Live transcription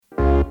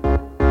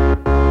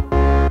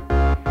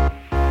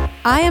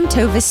I am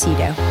Tova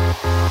Cito.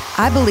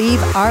 I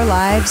believe our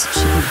lives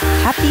should be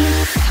happy,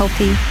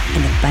 healthy,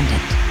 and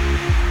abundant.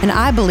 And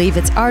I believe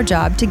it's our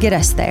job to get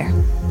us there.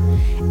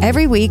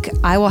 Every week,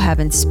 I will have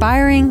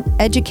inspiring,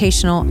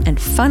 educational, and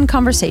fun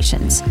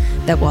conversations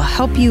that will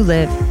help you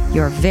live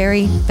your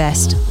very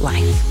best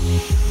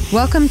life.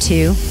 Welcome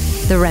to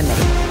The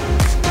Remedy.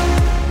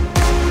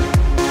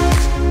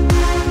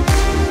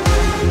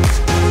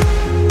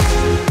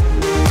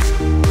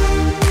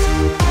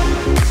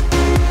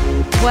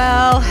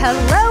 Well,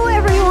 hello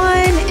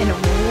everyone, and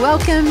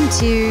welcome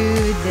to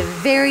the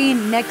very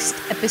next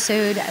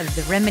episode of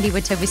The Remedy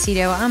with Tova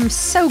Cito. I'm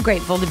so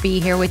grateful to be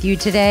here with you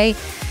today.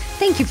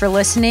 Thank you for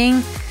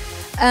listening.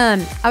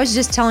 I was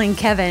just telling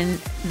Kevin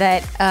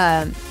that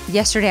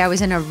yesterday I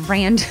was in a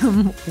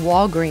random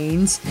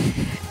Walgreens,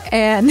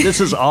 and this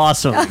is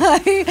awesome.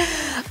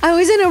 I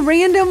was in a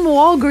random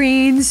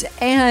Walgreens,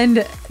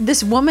 and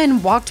this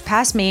woman walked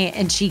past me,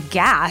 and she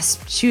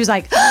gasped. She was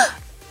like,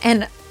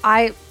 and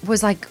I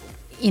was like,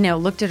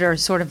 looked at her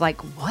sort of like,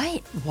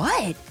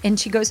 what? And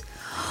she goes,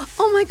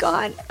 oh my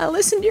God, I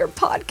listened to your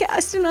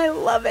podcast and I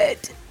love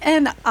it.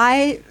 And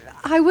I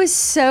was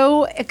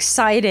so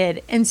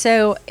excited. And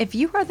so if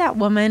you are that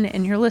woman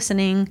and you're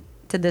listening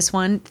to this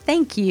one,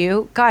 thank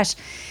you. Gosh,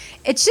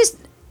 it's just,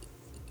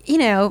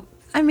 Kevin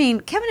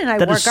and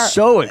I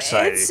so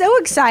exciting. It's so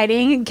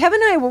exciting.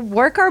 Kevin and I will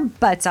work our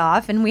butts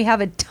off and we have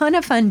a ton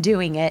of fun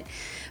doing it.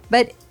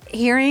 But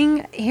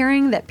hearing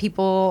that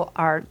people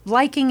are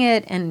liking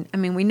it, and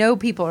we know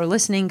people are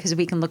listening because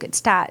we can look at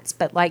stats,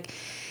 but like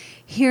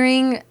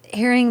hearing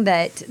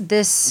that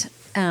this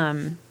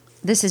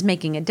is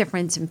making a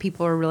difference and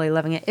people are really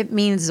loving it, it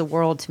means the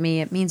world to me.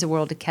 It means the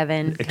world to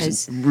Kevin.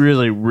 It's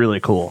really, really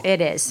cool.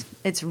 It is.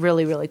 It's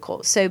really, really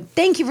cool. So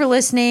thank you for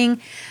listening.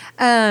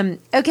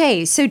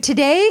 Okay, so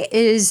today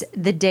is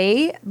the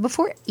day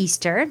before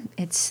Easter.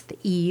 It's the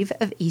eve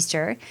of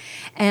Easter.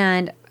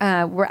 And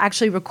we're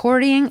actually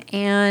recording,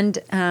 and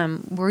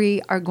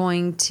we are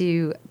going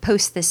to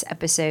post this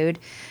episode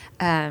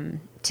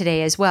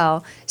today as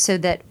well, so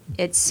that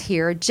it's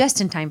here just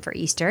in time for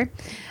Easter.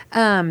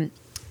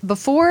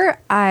 Before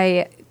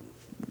I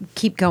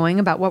keep going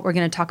about what we're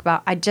going to talk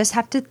about, I just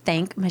have to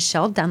thank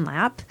Michelle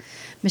Dunlap.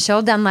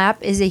 Michelle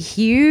Dunlap is a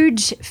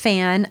huge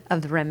fan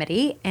of The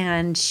Remedy,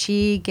 and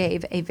she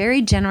gave a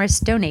very generous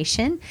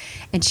donation,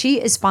 and she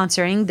is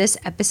sponsoring this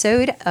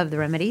episode of The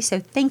Remedy. So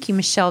thank you,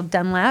 Michelle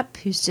Dunlap,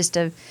 who's just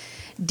a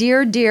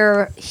dear,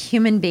 dear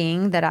human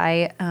being that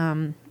I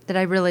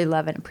really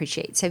love and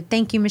appreciate. So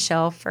thank you,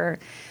 Michelle, for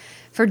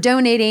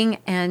donating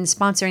and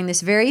sponsoring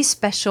this very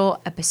special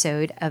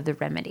episode of The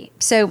Remedy.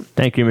 So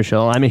thank you,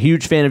 Michelle. I'm a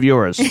huge fan of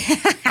yours.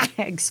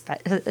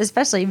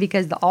 Especially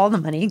because all the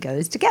money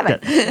goes to Kevin.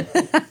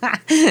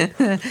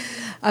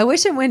 I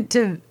wish it went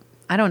to,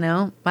 I don't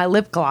know, my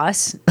lip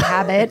gloss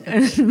habit.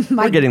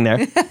 We're getting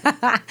there.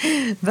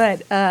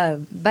 But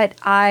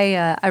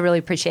I really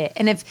appreciate it.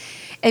 And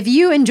if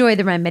you enjoy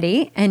The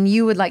Remedy and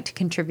you would like to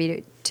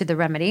contribute to The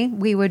Remedy,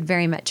 we would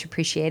very much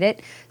appreciate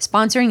it.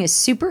 Sponsoring is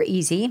super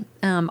easy.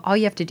 All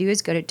you have to do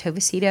is go to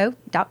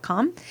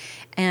tovacito.com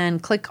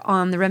and click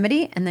on The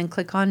Remedy, and then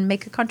click on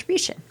Make a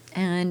Contribution.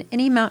 And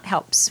any amount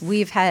helps. We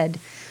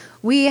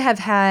have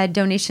had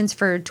donations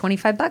for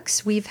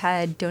 $25. We've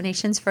had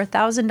donations for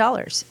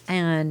 $1,000,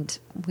 and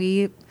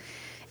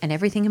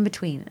everything in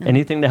between.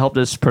 Anything to help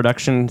this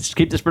production,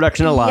 keep this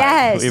production alive.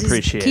 Yes, we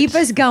appreciate. Keep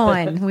us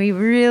going. We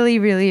really,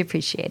 really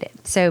appreciate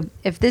it. So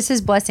if this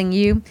is blessing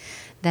you,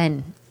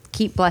 then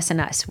keep blessing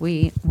us.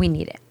 We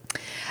need it.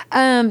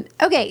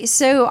 Okay,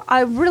 so I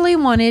really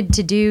wanted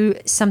to do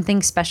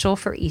something special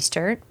for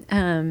Easter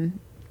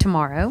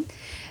tomorrow,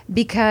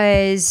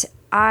 because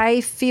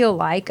I feel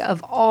like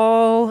of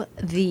all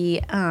the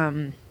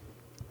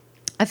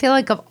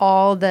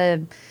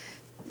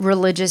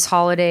religious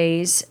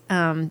holidays,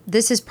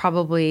 this is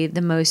probably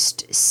the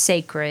most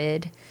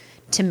sacred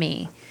to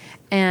me.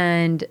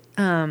 And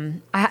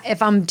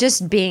if I'm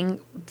just being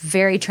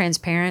very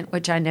transparent,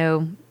 which I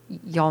know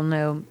y'all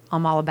know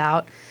I'm all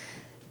about,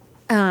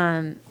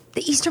 the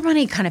Easter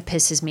Bunny kind of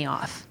pisses me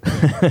off.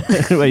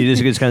 Well, you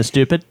think it's kind of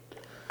stupid?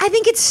 I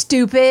think it's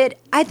stupid.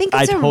 I think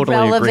it's irrelevant.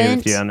 I totally agree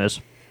with you on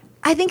this.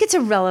 I think it's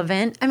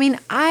irrelevant.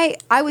 I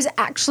was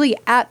actually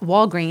at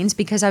Walgreens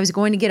because I was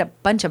going to get a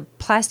bunch of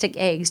plastic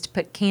eggs to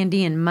put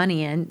candy and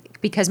money in,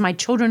 because my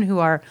children, who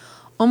are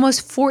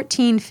almost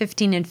 14,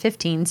 15, and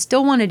 15,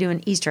 still want to do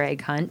an Easter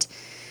egg hunt.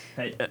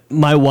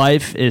 My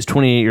wife is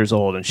 28 years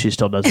old, and she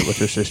still does it with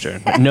her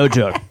sister. No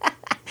joke.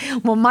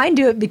 Well, mine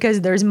do it because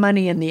there's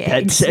money in the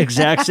eggs. That's the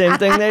exact same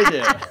thing they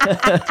do.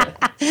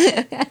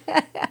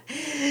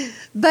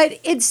 But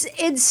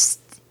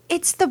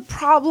it's the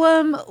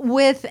problem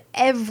with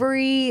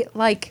every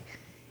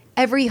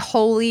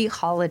holy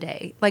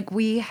holiday. Like,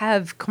 we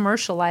have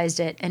commercialized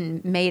it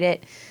and made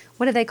it,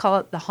 what do they call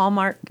it? The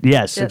Hallmark?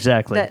 Yes,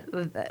 exactly.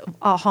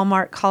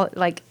 Hallmark,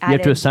 like, added. You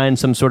have to assign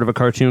some sort of a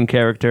cartoon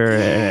character,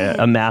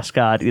 a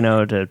mascot,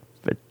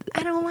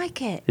 I don't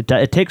like it.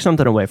 It takes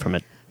something away from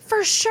it.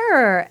 For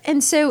sure.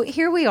 And so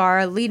here we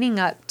are leading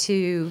up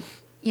to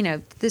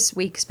this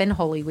week's been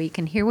Holy Week,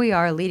 and here we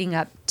are leading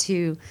up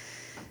to,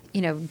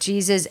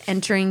 Jesus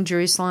entering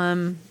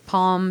Jerusalem,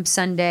 Palm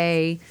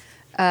Sunday,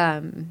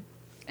 and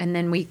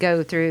then we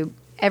go through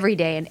every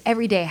day, and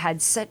every day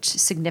had such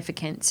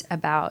significance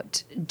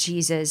about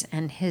Jesus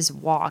and his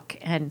walk,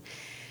 and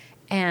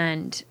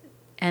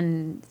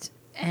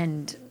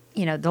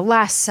the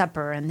Last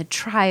Supper and the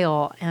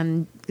trial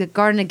and the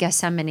Garden of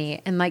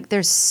Gethsemane, and like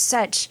there's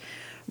such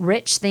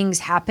rich things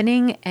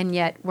happening, and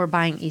yet we're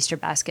buying Easter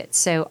baskets.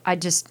 So I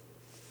did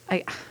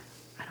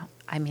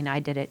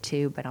it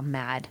too, but I'm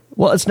mad.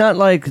 Well, it's not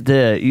like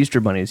the Easter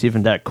Bunny is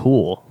even that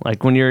cool.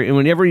 Like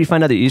whenever you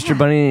find out the Easter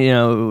Bunny,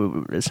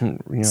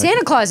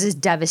 Santa Claus is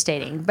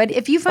devastating. But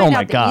if you find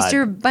out the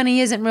Easter Bunny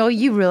isn't real,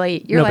 you're no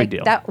like,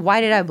 big deal.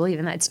 Why did I believe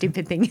in that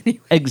stupid thing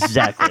anyway?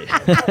 Exactly.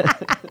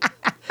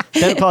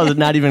 Santa Claus is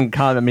not even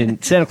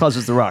Santa Claus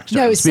is the rock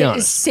star. No, let's be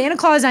honest. Santa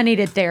Claus, I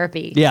needed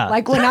therapy. Yeah.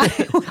 Like when I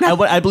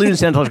believe in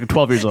Santa Claus at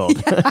 12 years old.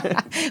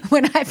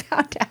 When I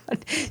found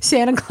out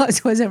Santa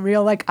Claus wasn't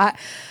real,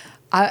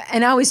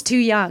 and I was too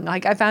young.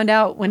 Like I found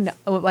out when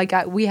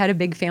we had a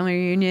big family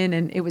reunion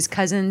and it was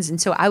cousins,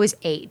 and so I was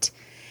 8.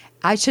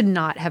 I should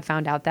not have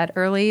found out that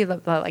early.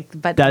 But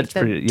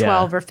the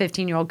 12 or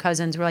 15-year-old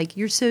cousins were like,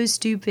 "You're so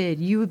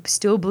stupid. You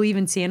still believe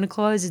in Santa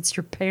Claus? It's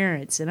your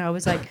parents." And I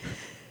was like,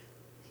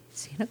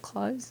 Santa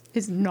Claus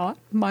is not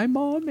my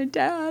mom and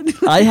dad.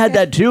 I had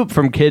that too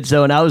from kids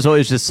though, and I was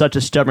always just such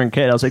a stubborn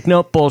kid. I was like,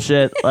 nope,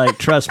 bullshit. Like,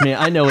 trust me,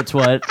 I know it's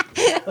what.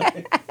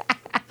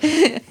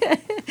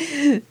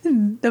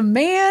 The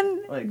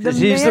man,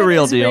 he's the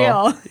real deal.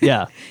 Real.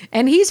 Yeah.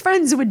 And he's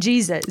friends with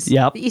Jesus.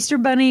 Yep. The Easter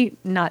Bunny,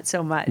 not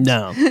so much.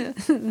 No.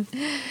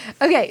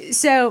 Okay,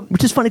 so...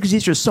 Which is funny because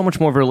Easter is so much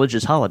more of a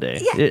religious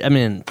holiday.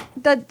 Yeah.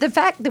 The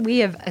fact that we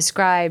have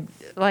ascribed,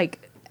 like,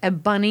 a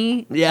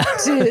bunny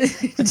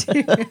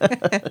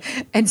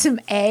and some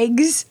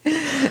eggs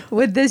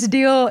with this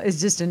deal is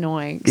just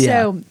annoying.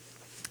 Yeah.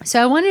 So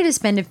I wanted to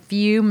spend a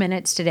few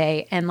minutes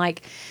today and,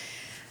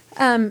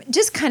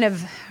 just kind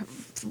of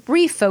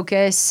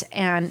refocus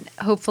and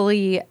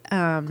hopefully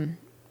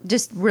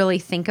just really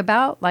think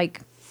about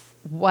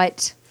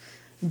what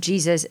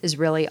Jesus is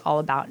really all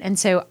about. And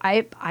so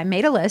I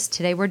made a list.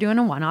 Today we're doing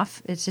a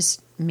one-off. It's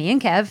just me and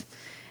Kev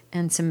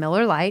and some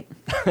Miller Lite.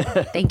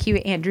 Thank you,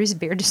 Andrew's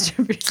Beer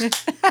Distributor.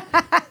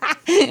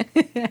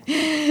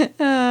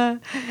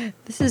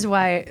 This is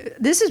why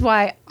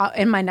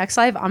in my next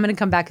life I'm going to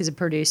come back as a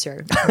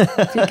producer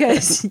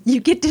because you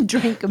get to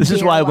drink. This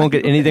is why I won't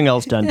get anything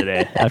else done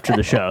today after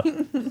the show.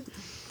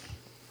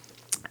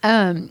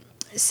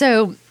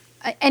 So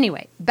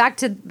anyway, back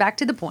to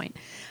the point.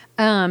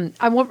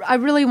 I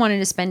really wanted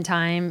to spend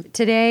time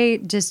today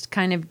just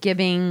kind of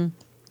giving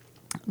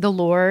the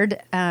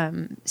Lord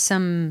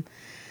some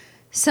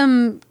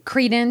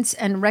credence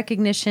and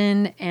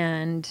recognition,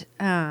 and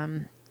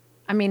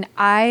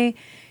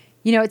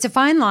it's a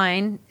fine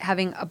line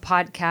having a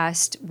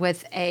podcast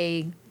with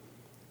a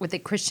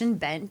Christian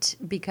bent,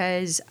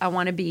 because I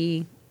want to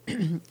be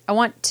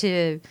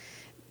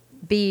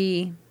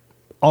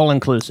all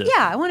inclusive.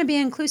 Yeah, I want to be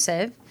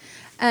inclusive.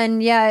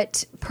 And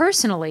yet,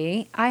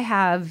 personally, I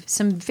have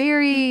some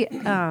very,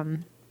 I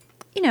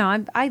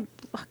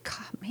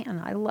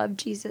love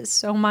Jesus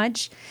so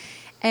much.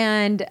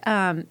 And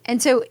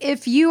so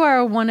if you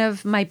are one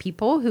of my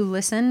people who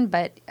listen,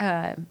 but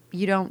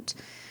you don't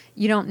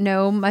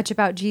know much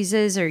about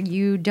Jesus, or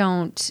you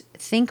don't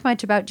think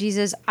much about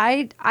Jesus,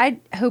 I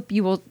hope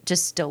you will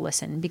just still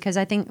listen, because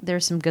I think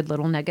there's some good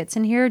little nuggets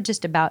in here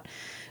just about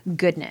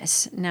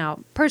goodness. Now,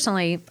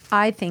 personally,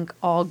 I think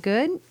all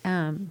good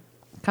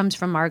comes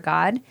from our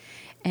God,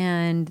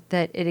 and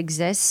that it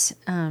exists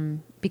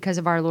because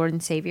of our Lord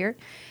and Savior.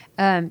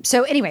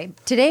 So anyway,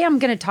 today I'm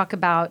going to talk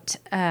about,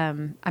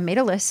 I made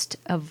a list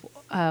of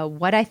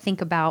what I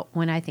think about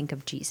when I think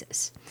of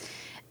Jesus.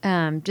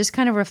 Just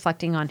kind of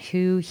reflecting on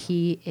who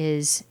he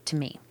is to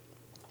me.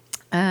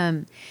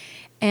 And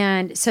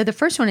so the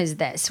first one is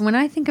this. When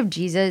I think of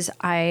Jesus,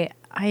 I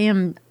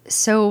am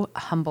so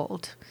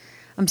humbled.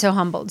 I'm so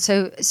humbled.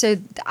 So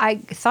I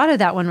thought of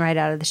that one right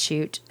out of the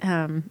chute,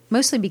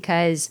 mostly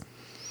because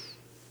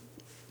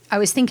I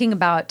was thinking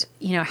about,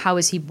 how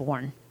was he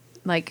born?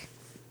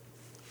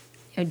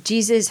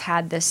 Jesus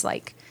had this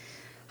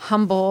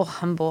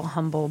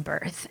humble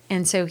birth.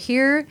 And so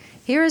here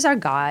is our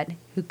God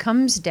who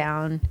comes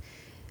down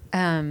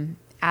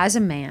as a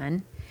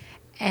man,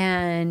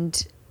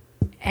 and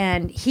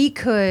he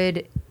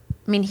could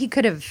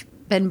have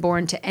been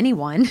born to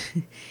anyone.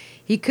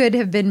 He could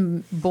have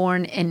been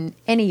born in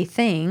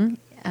anything,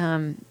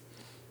 and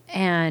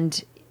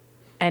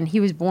he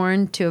was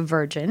born to a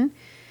virgin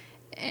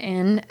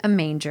in a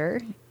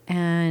manger,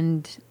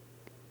 and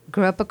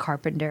grew up a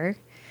carpenter,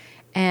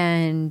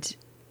 and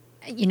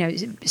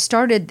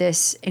started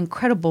this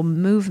incredible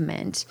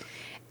movement,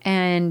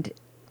 and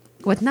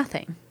with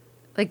nothing,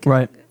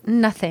 right.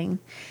 Nothing,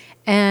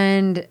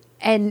 and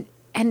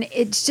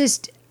it's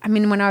just,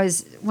 when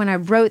I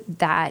wrote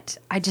that,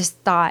 I just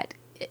thought,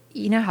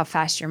 you know how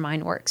fast your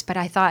mind works, but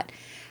I thought,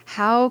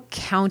 how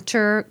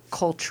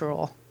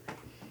countercultural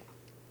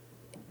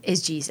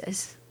is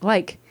Jesus.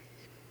 Like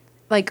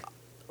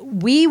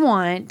we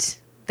want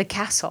the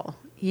castle,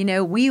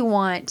 we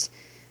want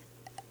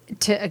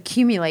to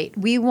accumulate.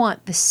 We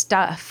want the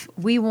stuff.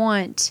 We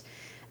want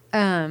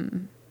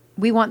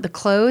the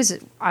clothes.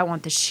 I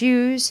want the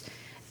shoes.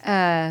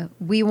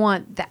 We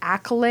want the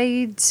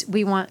accolades.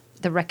 We want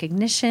the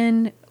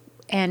recognition.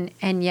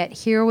 And yet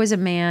here was a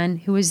man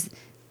who was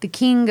the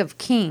King of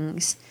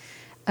Kings,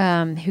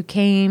 who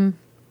came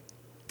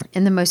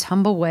in the most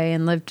humble way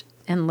and lived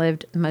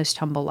the most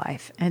humble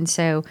life. And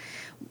so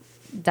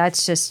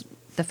that's just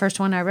the first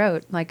one I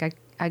wrote. Like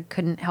I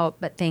couldn't help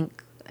but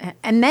think,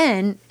 and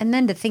then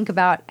to think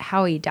about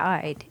how he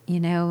died,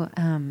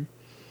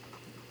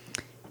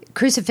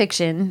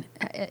 crucifixion,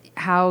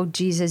 how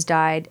Jesus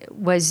died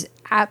was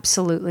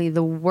absolutely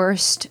the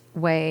worst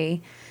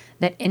way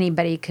that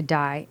anybody could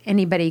die.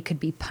 Anybody could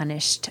be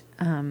punished,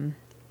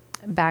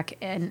 back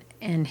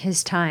in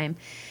his time.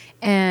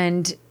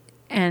 And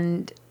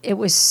it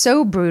was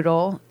so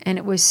brutal and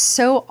it was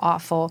so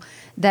awful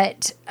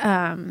that,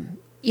 and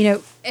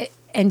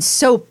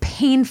so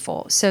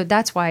painful. So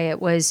that's why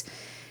it was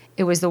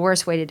the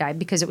worst way to die,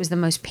 because it was the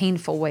most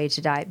painful way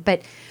to die.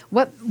 But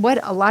what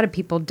a lot of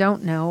people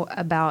don't know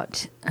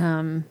about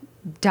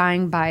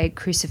dying by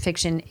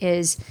crucifixion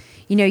is,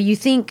 you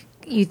think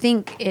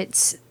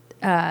it's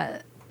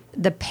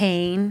the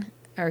pain,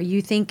 or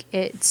you think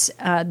it's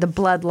the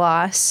blood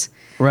loss,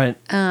 right?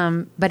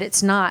 But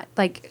it's not.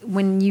 Like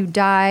when you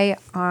die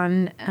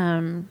on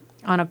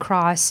a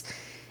cross,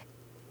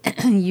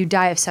 you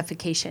die of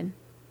suffocation.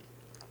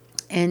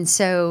 And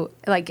so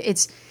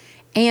it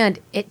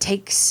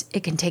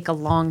can take a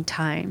long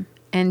time.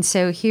 And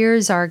so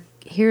here's our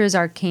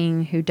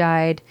King who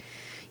died,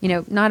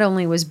 not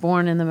only was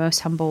born in the most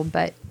humble,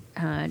 but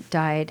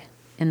died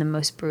in the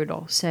most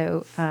brutal.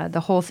 So the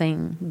whole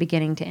thing,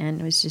 beginning to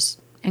end, was just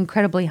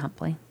incredibly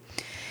humbling.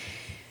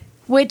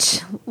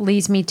 Which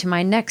leads me to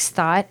my next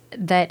thought,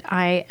 that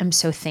I am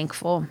so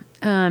thankful.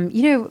 From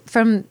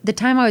the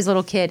time I was a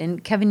little kid,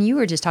 and Kevin, you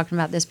were just talking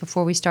about this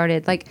before we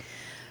started,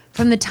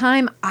 from the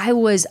time I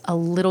was a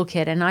little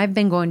kid, and I've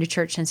been going to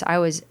church since I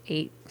was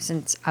 8,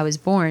 since I was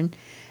born,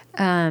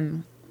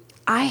 I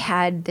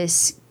had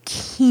this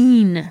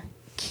keen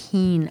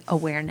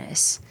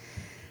awareness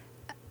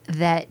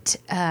that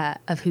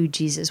of who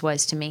Jesus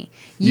was to me.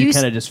 You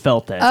kind of just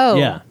felt that. Oh,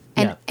 yeah.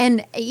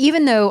 And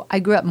even though I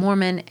grew up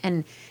Mormon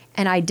and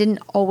I didn't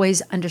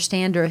always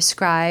understand or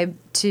ascribe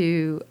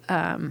to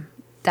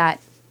that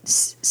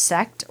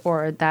sect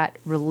or that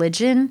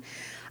religion,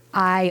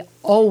 I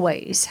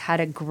always had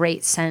a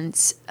great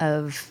sense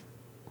of,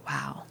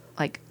 wow,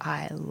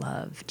 I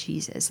love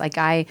Jesus.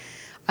 I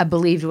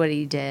believed what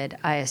he did.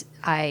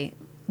 I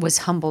was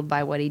humbled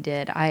by what he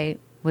did. I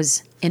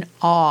was in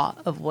awe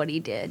of what he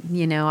did.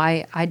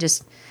 I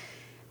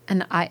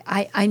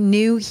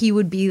knew he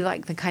would be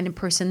the kind of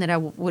person that I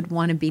would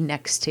want to be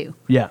next to.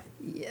 Yeah.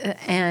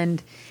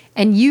 And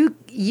you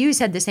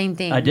said the same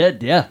thing. I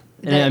did, yeah.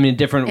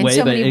 Different way,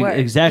 so but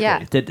exactly.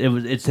 Yeah. That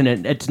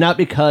it's not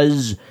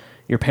because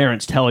your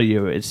parents tell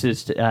you. It's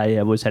just I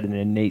always had an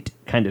innate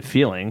kind of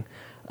feeling,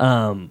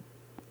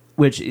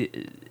 which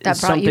that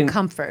is brought you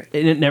comfort,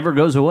 and it never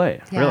goes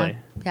away. Yeah. Really,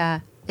 yeah.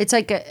 It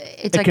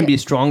can be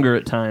stronger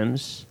at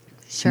times.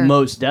 Sure,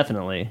 most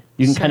definitely.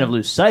 You can kind of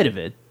lose sight of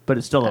it, but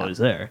it's still always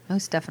there.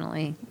 Most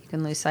definitely, you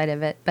can lose sight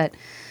of it. But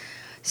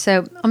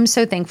so I'm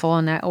so thankful,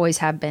 and I always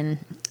have been.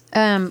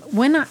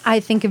 When I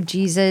think of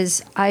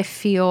Jesus, I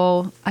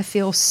feel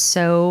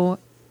so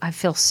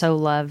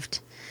loved.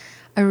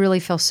 I really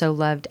feel so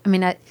loved.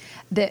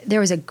 There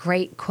was a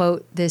great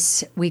quote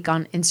this week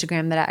on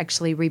Instagram that I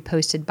actually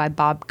reposted by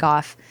Bob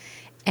Goff,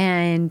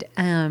 and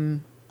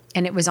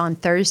it was on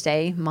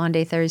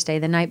Maundy Thursday,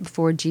 the night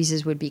before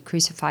Jesus would be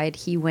crucified.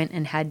 He went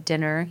and had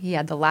dinner. He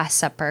had the Last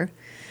Supper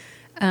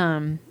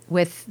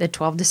with the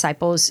 12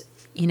 disciples,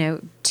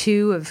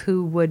 2 of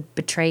who would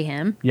betray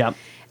him. Yeah.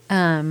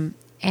 And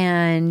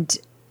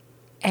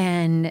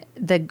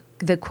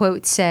the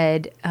quote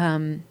said,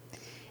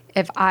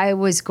 if I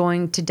was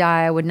going to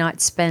die, I would not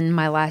spend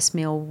my last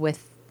meal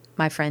with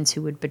my friends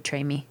who would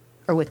betray me,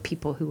 or with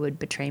people who would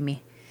betray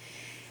me,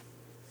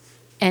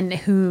 and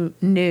who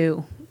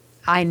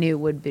I knew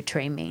would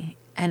betray me.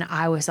 And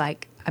I was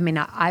like,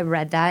 I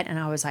read that and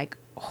I was like,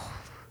 oh,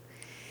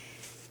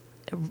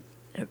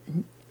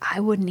 I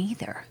wouldn't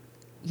either.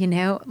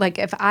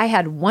 If I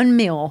had one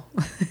meal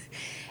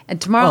and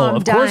tomorrow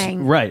I'm dying.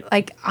 Course, right.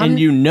 And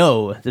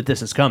that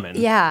this is coming.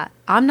 Yeah.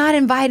 I'm not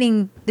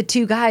inviting the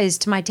 2 guys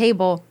to my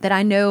table that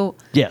I know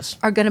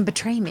are going to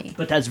betray me.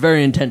 But that's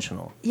very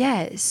intentional.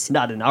 Yes.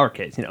 Not in our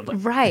case,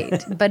 but.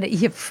 Right. But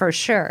yeah, for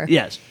sure.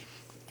 Yes.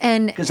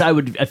 And because I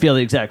feel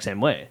the exact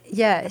same way.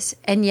 Yes.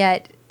 And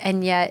yet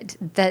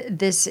that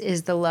this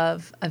is the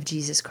love of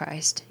Jesus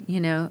Christ,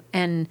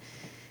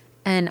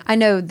 and I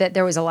know that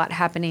there was a lot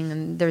happening,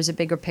 and there's a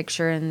bigger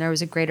picture, and there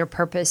was a greater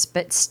purpose,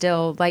 but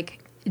still,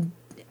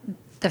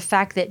 the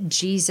fact that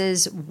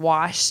Jesus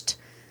washed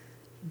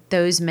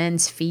those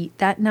men's feet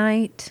that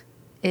night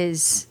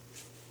is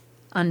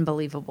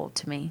unbelievable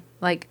to me.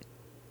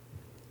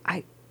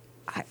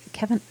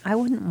 Kevin, I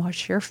wouldn't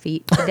wash your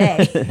feet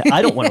today.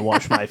 I don't want to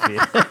wash my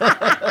feet.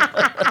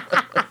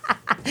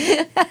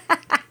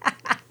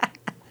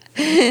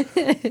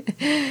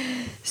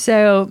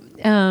 So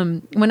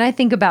when I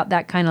think about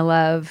that kind of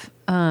love,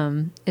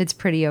 it's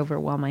pretty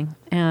overwhelming.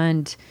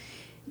 And,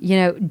 you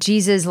know,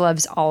 Jesus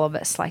loves all of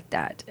us like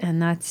that. And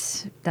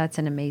that's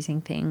an amazing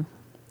thing.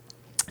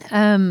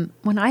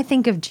 When I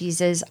think of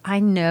Jesus, I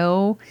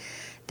know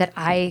that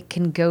I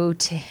can go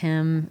to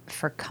him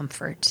for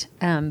comfort.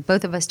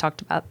 Both of us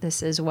talked about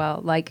this as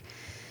well. Like,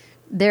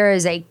 there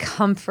is a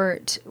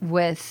comfort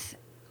with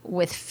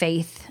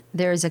faith.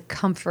 There is a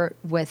comfort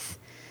with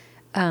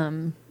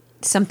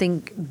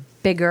something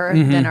bigger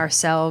than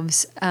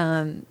ourselves.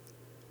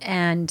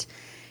 And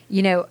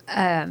you know,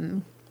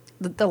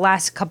 the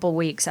last couple of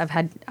weeks, I've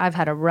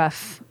had a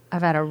rough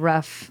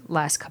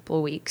last couple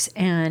of weeks,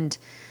 and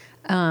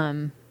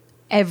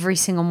every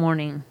single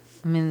morning,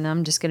 I mean,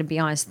 I'm just going to be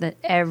honest, that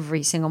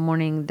every single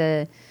morning,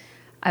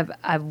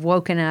 I've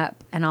woken up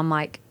and I'm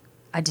like,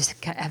 I've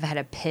had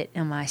a pit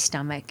in my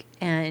stomach,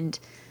 and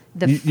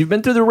You've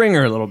been through the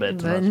ringer a little bit.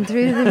 Been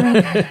through the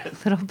ringer a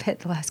little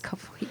bit the last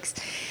couple of weeks.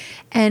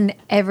 And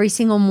every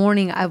single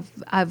morning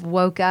I've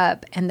woke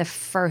up, and the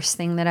first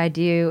thing that I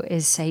do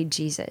is say,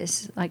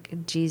 Jesus,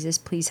 like, Jesus,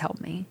 please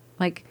help me.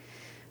 Like,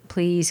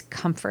 please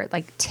comfort,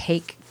 like,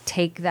 take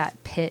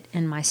that pit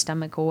in my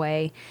stomach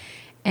away.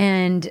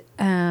 And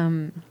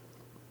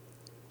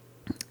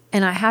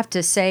I have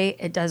to say,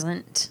 it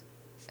doesn't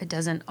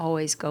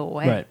always go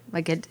away. Right.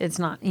 Like, it's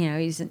not, you know,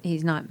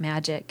 he's not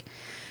magic.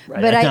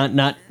 Right. But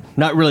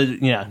not really.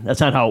 Yeah,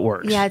 that's not how it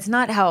works. Yeah, it's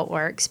not how it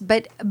works.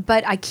 But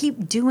I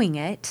keep doing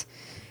it,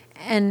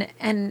 and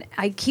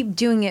I keep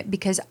doing it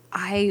because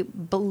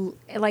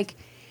like,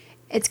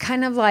 it's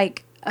kind of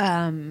like,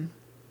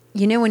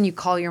 you know, when you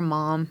call your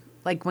mom,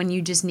 like when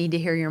you just need to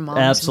hear your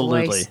mom's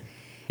voice.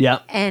 Yeah.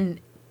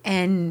 And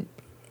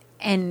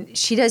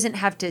she doesn't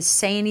have to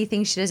say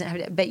anything. She doesn't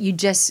have to, but you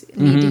just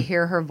need to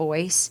hear her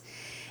voice.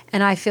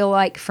 And I feel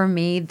like for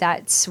me,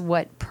 that's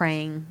what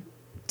praying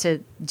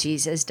to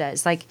Jesus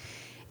does. Like,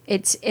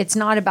 it's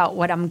not about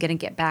what I'm going to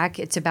get back.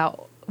 It's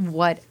about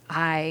what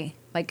I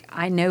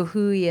know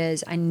who he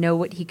is. I know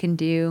what he can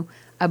do.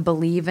 I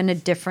believe in a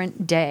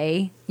different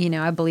day. You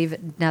know, I believe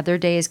another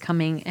day is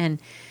coming.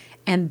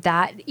 And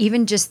that,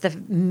 even just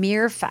the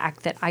mere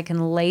fact that I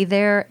can lay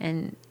there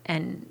and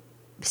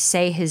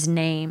say his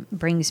name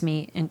brings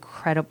me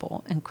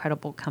incredible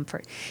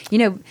comfort. You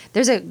know,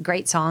 there's a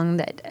great song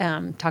that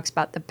talks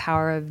about the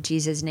power of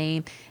Jesus'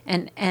 name.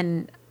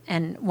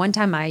 And one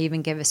time I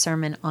even gave a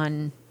sermon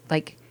on,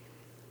 like,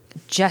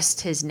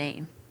 just his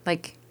name,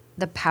 like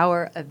the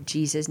power of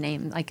Jesus'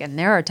 name. Like, and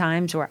there are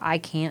times where I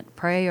can't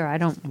pray or I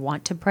don't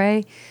want to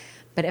pray,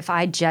 but if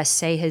I just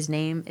say his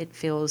name, it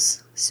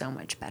feels so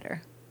much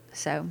better.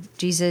 So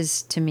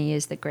Jesus, to me,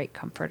 is the great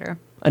comforter.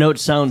 I know it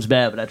sounds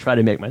bad, but I try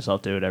to make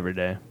myself do it every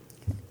day.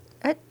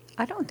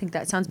 I don't think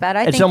that sounds bad.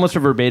 It's almost a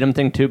verbatim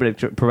thing too, but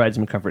it provides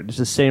me comfort. It's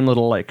the same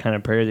little, like, kind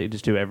of prayer that you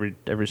just do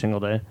every single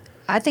day.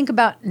 I think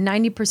about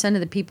 90%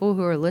 of the people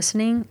who are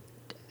listening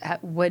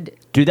would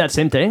do that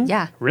same thing.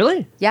 Yeah.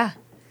 Really? Yeah.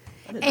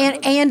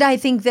 And I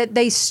think that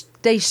they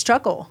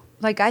struggle.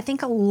 Like, I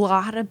think a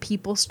lot of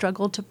people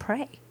struggle to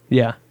pray.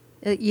 Yeah.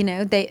 You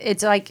know,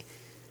 it's like,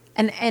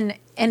 and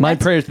my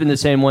prayer's been the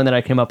same one that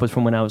I came up with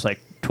from when I was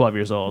like 12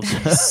 years old.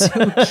 So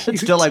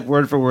it's still like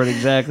word for word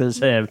exactly the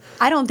same.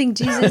 I don't think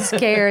Jesus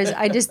cares.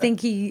 I just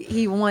think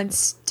he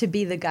wants to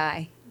be the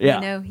guy. Yeah.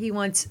 You know, he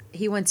wants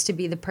to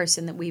be the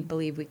person that we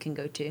believe we can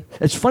go to.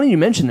 It's funny you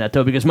mentioned that,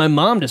 though, because my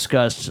mom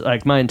discussed,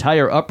 like, my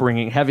entire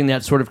upbringing having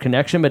that sort of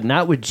connection, but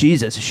not with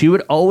Jesus. She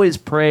would always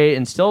pray,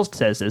 and still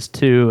says this,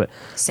 to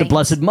Saints. The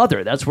Blessed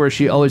Mother. That's where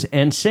she always,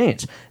 and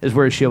saints, is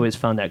where she always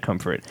found that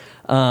comfort.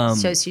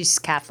 So she's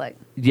Catholic.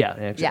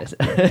 Yeah. Yeah. Is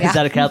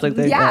that a Catholic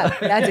thing? Yeah,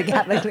 that's a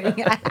Catholic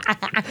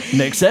thing.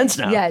 Makes sense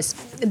now. Yes.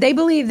 They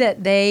believe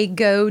that they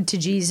go to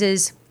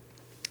Jesus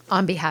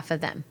on behalf of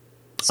them.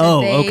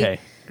 So okay.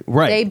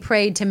 Right. They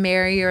prayed to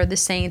Mary or the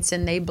saints,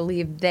 and they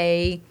believe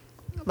they,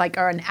 like,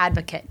 are an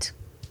advocate.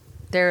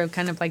 They're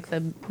kind of like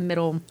the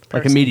middle person.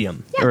 Like a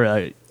medium. Yeah.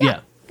 Or yeah.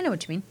 I know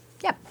what you mean.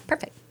 Yeah,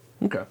 perfect.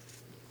 Okay.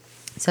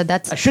 So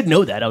that's... I should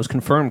know that. I was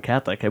confirmed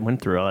Catholic. I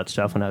went through all that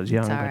stuff when I was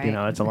young. It's all but, right. you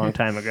know, it's a long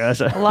time ago.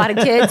 So. A lot of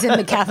kids in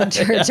the Catholic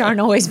Church aren't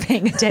always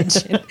paying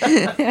attention.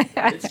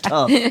 It's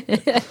tough.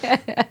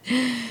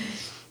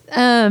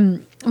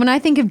 When I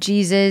think of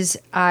Jesus,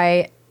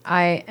 I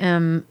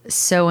am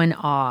so in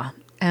awe.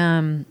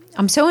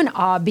 I'm so in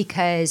awe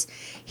because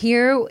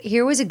here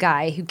was a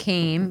guy who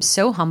came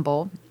so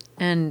humble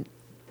and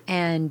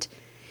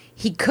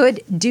he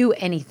could do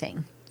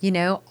anything, you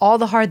know, all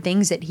the hard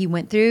things that he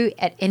went through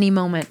at any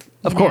moment.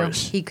 Of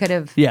course. He could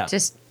have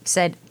just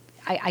said,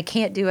 I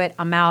can't do it.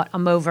 I'm out.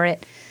 I'm over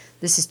it.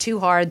 This is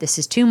too hard. This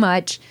is too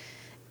much.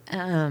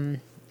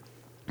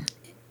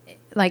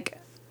 Like,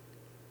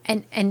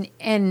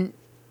 and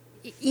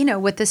you know,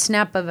 with the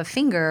snap of a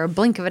finger or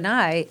blink of an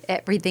eye,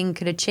 everything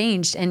could have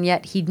changed, and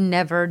yet he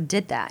never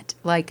did that.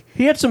 Like,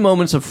 he had some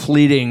moments of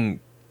fleeting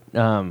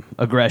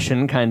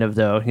aggression, kind of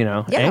though,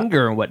 Yeah.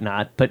 anger and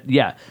whatnot. But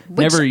yeah,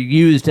 Which- never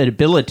used that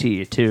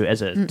ability to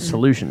as a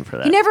solution for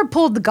that. He never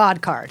pulled the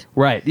God card.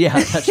 Right? Yeah,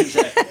 that's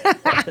exactly.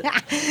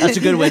 That's a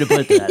good way to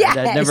put that.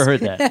 I've never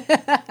heard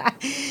that.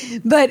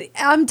 But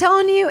I'm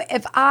telling you,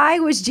 if I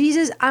was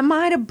Jesus, I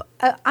might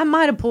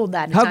have pulled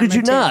that. How could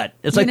you not?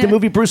 It's like the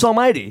movie Bruce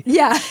Almighty.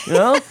 Yeah. You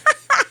know?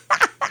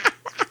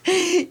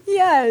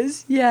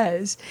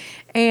 Yes.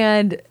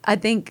 And I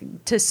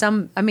think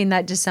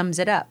that just sums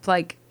it up.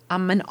 Like,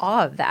 I'm in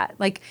awe of that.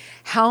 Like,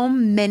 how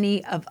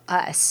many of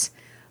us,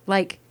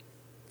 like,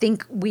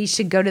 think we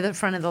should go to the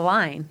front of the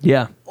line?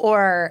 Yeah.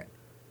 Or,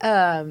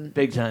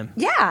 Big time.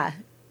 yeah.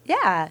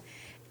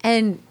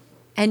 And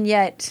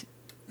yet,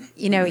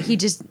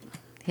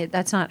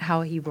 that's not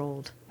how he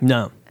rolled.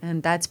 No.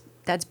 And that's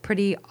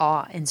pretty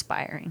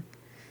awe-inspiring.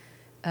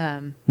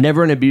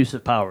 Never an abuse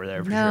of power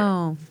there, for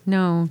sure.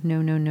 No.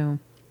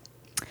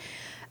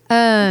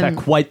 In fact,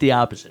 quite the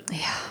opposite.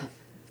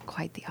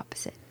 Quite the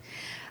opposite.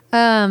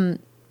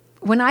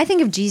 When I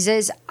think of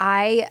Jesus,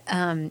 I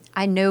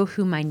know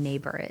who my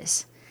neighbor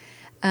is.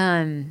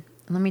 Let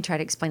me try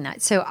to explain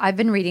that. So I've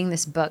been reading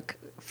this book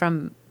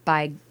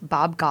by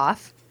Bob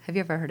Goff. Have you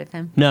ever heard of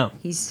him? No.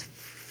 He's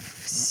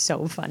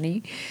so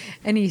funny,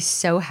 and he's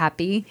so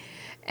happy.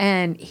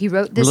 And he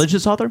wrote this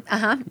Religious author?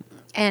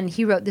 And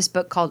he wrote this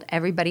book called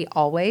Everybody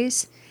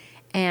Always.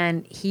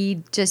 And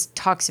he just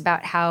talks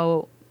about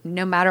how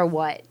no matter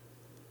what,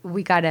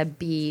 we got to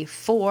be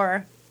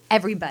for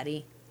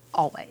everybody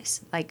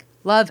always. Like,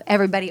 love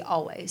everybody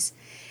always.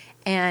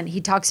 And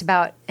he talks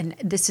about, and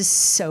this is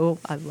so,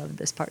 I love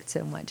this part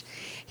so much.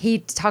 He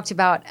talked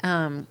about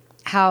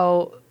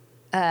how,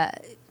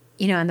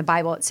 in the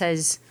Bible it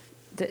says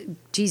that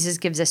Jesus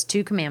gives us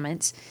 2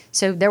 commandments.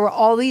 So there were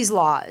all these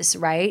laws,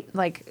 right?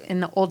 Like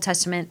in the Old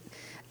Testament,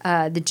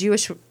 the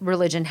Jewish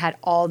religion had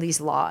all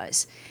these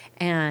laws.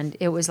 And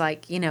it was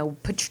like,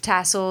 put your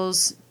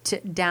tassels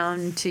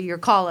down to your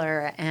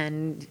collar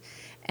and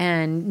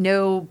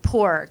no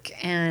pork,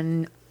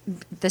 and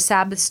the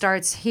Sabbath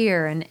starts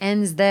here and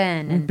ends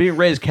then. And Being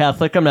raised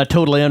Catholic, I'm not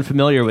totally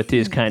unfamiliar with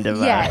these kind of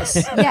yes,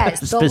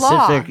 the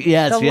law. specific.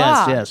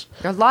 Yes.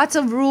 There are lots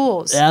of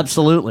rules.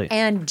 Absolutely.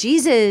 And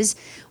Jesus,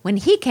 when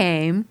he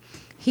came,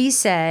 he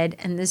said,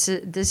 and this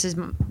is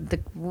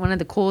one of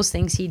the coolest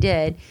things he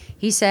did.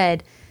 He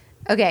said,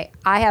 okay,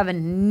 I have a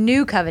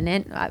new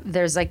covenant.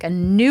 There's like a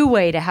new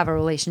way to have a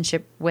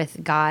relationship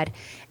with God.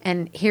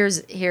 And here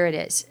it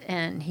is.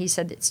 And he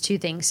said it's 2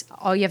 things.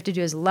 All you have to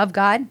do is love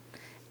God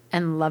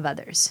and love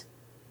others.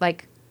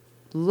 Like,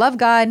 love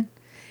God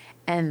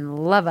and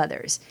love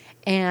others.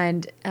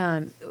 And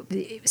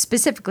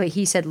specifically,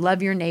 he said,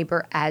 love your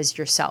neighbor as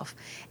yourself.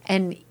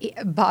 And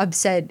Bob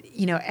said,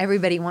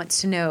 everybody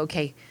wants to know,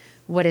 okay,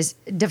 what is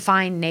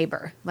define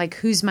neighbor? Like,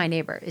 who's my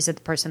neighbor? Is it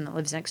the person that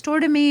lives next door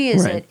to me?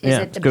 Is Right.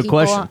 it the Good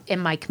people question. in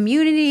my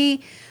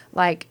community?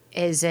 Like,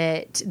 is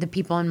it the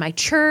people in my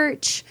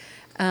church?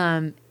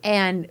 And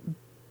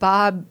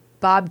Bob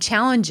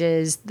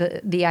challenges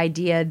the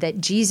idea that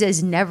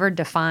Jesus never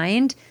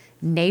defined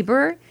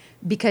neighbor,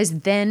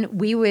 because then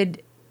we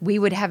would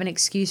have an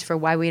excuse for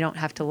why we don't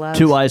have to love.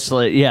 To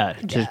isolate, yeah.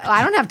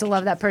 I don't have to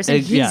love that person.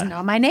 He's yeah.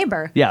 not my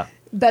neighbor. Yeah.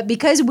 But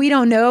because we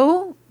don't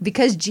know,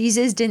 because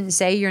Jesus didn't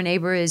say your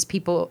neighbor is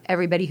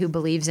everybody who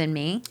believes in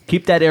me.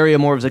 Keep that area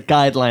more as a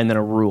guideline than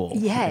a rule.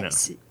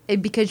 Yes.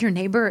 Because your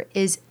neighbor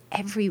is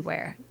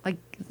everywhere. Like,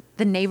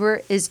 our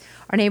neighbor is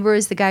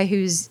the guy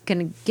who's going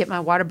to get my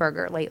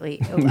Whataburger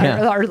lately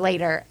or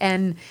later.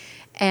 And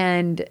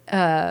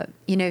we're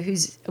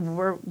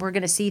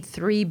going to see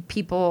 3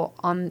 people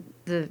on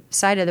the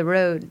side of the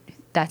road.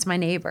 That's my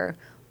neighbor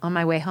on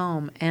my way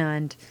home.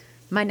 And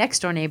my next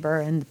door neighbor,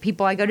 and the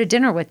people I go to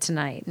dinner with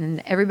tonight,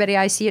 and everybody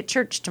I see at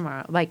church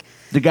tomorrow. Like,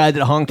 the guy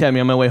that honked at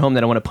me on my way home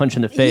that I want to punch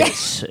in the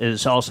face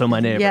is also my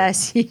neighbor.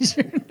 yes, he's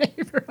your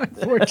neighbor,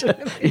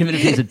 unfortunately. Even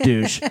if he's a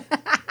douche.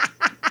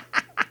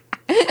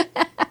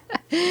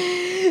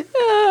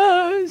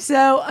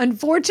 So,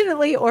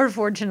 unfortunately or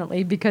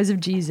fortunately, because of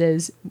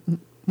Jesus,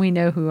 we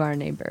know who our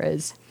neighbor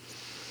is.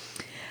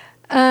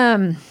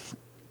 When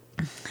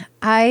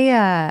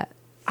I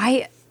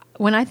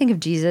think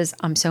of Jesus,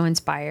 I'm so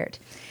inspired.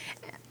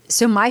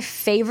 So my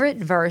favorite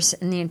verse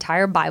in the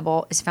entire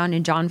Bible is found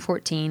in John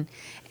 14.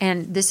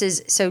 And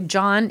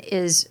John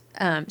is,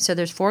 so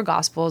there's 4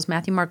 Gospels,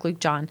 Matthew, Mark, Luke,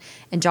 John,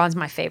 and John's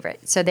my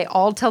favorite. So they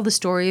all tell the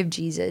story of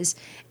Jesus,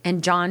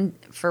 and John,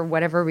 for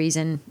whatever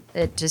reason,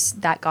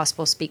 that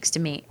Gospel speaks to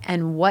me.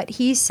 And what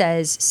he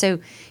says, so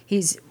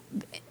he's,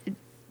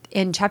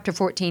 in chapter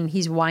 14,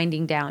 he's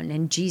winding down,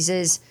 and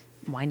Jesus,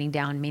 winding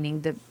down,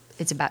 meaning the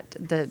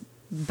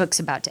book's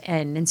about to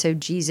end. And so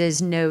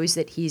Jesus knows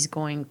that he's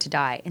going to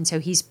die. And so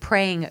he's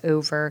praying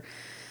over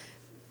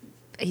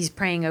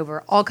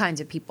all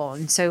kinds of people.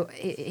 And so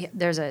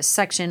there's a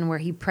section where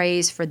he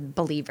prays for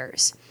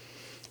believers.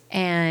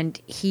 And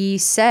he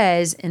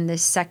says in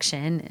this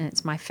section, and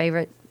it's my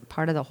favorite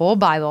part of the whole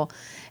Bible,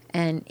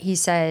 and he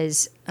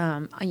says,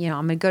 I'm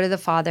going to go to the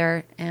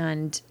Father,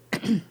 and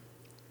I'm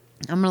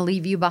going to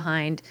leave you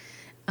behind,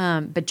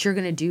 but you're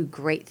going to do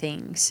great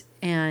things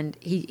and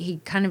he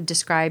kind of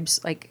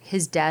describes like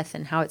his death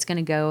and how it's going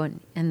to go,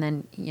 and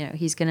then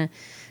he's going to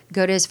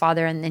go to his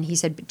Father, and then he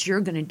said, but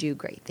you're going to do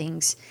great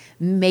things,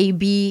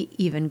 maybe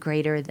even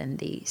greater than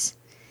these.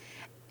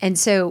 And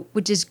so,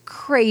 which is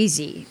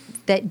crazy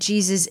that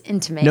Jesus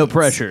intimates. No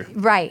pressure.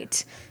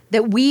 Right.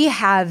 That we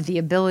have the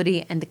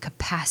ability and the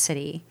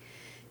capacity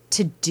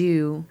to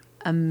do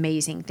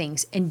amazing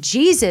things. And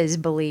Jesus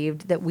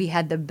believed that we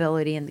had the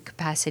ability and the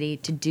capacity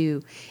to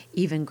do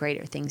even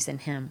greater things than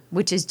him,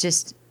 which is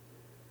just,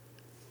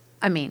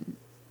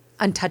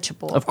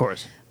 untouchable. Of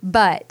course.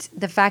 But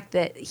the fact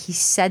that he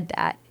said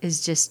that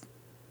is just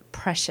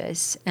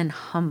precious and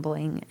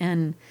humbling,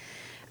 and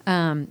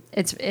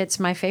it's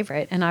my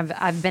favorite. And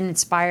I've been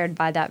inspired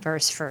by that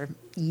verse for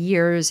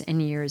years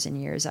and years and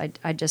years.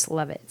 I just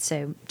love it.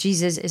 So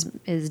Jesus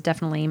is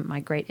definitely my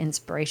great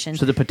inspiration.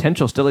 So the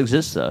potential still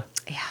exists, though.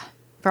 Yeah,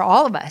 for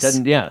all of us.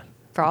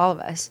 For all of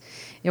us.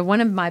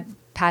 One of my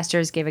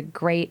pastors gave a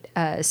great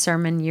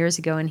sermon years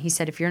ago, and he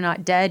said, if you're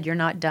not dead, you're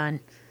not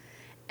done.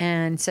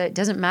 And so it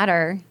doesn't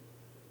matter.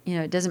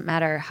 It doesn't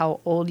matter how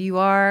old you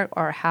are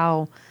or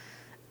how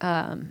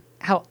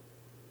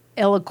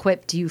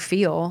ill-equipped you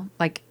feel.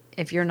 Like,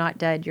 if you're not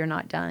dead, you're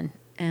not done.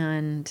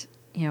 And,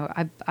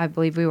 I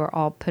believe we were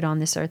all put on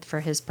this earth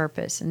for his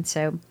purpose. And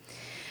so,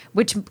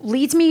 which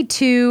leads me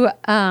to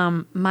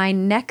my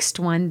next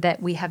one,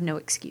 that we have no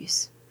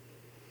excuse.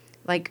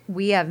 Like,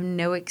 we have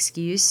no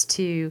excuse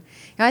to,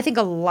 I think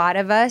a lot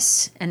of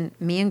us, and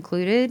me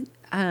included,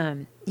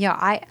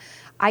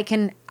 I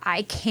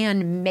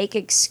can make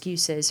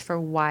excuses for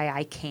why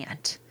I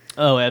can't.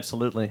 Oh,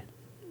 absolutely.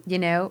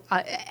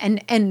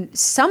 And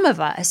some of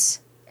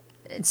us,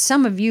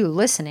 some of you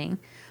listening,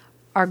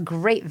 are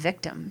great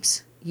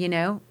victims.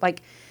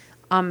 Like,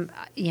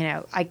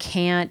 I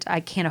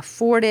can't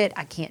afford it.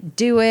 I can't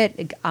do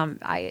it.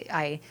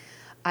 I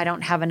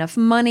don't have enough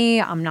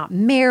money. I'm not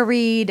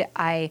married.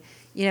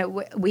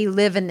 We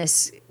live in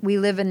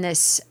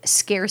this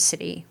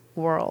scarcity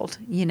world.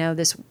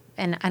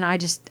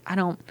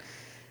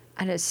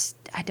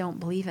 I don't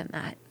believe in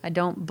that. I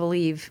don't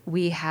believe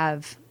we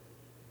have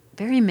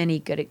very many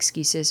good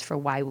excuses for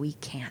why we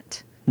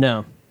can't.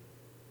 No.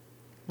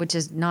 Which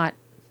is not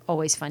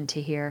always fun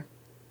to hear.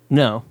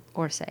 No.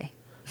 Or say.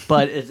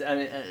 But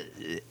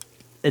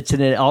it's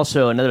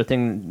also another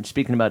thing,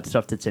 speaking about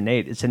stuff that's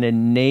innate, it's an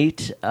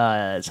innate,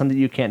 something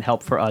you can't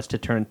help for us to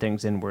turn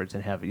things inwards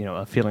and have,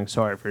 a feeling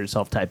sorry for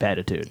yourself type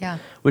attitude. Yeah.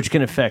 Which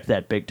can affect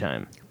that big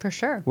time. For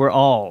sure. We're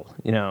all,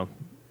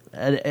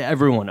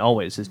 everyone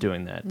always is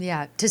doing that.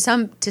 Yeah, to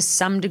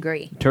some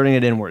degree. Turning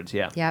it inwards,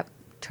 yeah. Yep,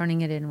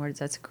 turning it inwards.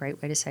 That's a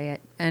great way to say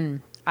it.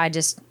 And I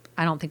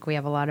don't think we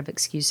have a lot of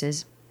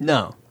excuses.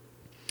 No.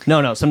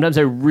 Sometimes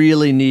I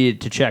really need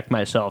to check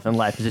myself in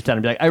life and sit down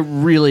and be like, I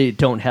really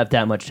don't have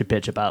that much to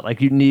bitch about. Like,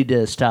 you need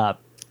to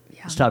stop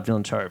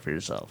feeling sorry for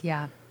yourself.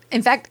 Yeah.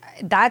 In fact,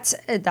 that's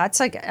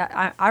like,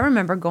 I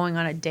remember going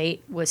on a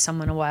date with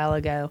someone a while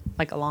ago,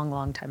 like a long,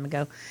 long time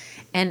ago.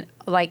 And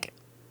like,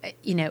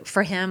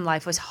 for him,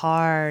 life was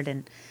hard,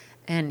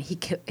 and he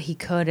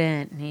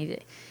couldn't, and he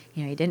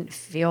didn't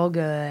feel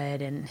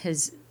good, and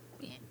his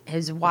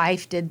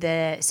wife did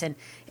this, and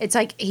it's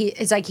like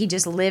he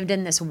just lived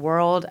in this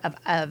world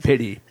of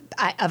pity,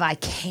 of I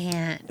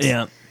can't.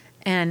 Yeah.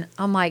 And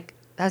I'm like,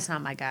 that's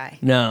not my guy.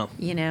 No.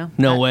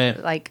 No way.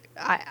 Like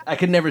I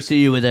could never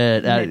see you with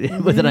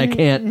an I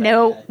can't.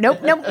 Nope.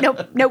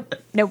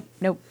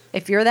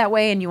 If you're that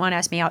way and you want to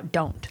ask me out,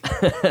 don't.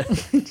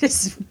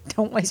 Just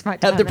don't waste my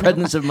time. Have the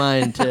presence of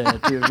mind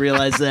to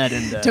realize that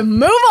and to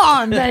move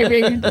on,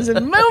 baby. Just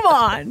move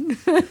on.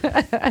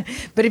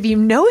 But if you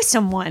know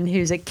someone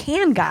who's a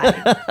can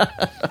guy,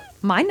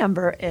 my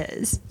number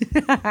is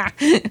visit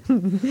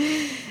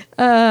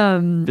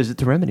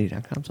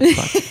theremedy.com.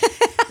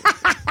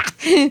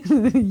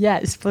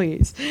 Yes,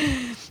 please.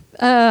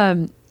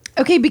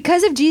 Okay,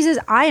 because of Jesus,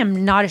 I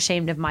am not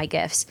ashamed of my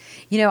gifts.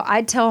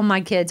 I tell my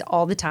kids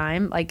all the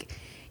time, like,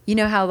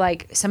 how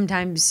like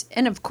sometimes,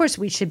 and of course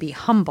we should be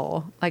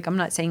humble. Like, I'm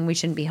not saying we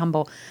shouldn't be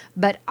humble,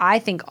 but I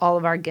think all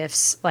of our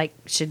gifts, like,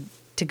 should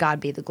to God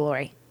be the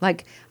glory.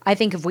 Like, I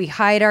think if we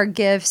hide our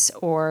gifts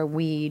or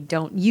we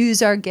don't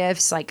use our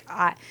gifts, like,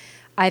 I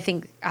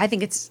think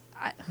it's,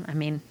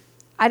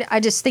 I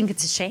just think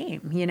it's a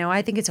shame.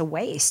 I think it's a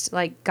waste.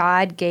 Like,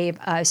 God gave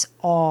us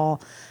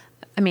all,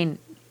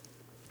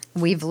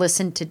 we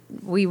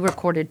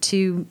recorded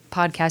 2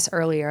 podcasts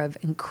earlier of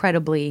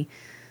incredibly,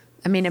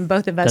 and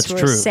both of us That's were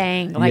true.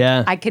 saying, like,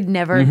 yeah. I could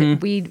never,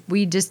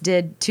 we just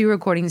did 2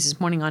 recordings this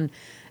morning on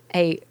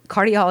a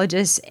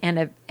cardiologist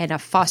and a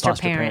foster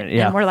parent.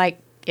 Yeah. And we're like,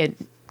 it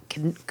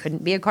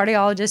couldn't be a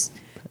cardiologist,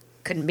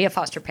 couldn't be a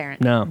foster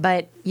parent. No.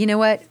 But you know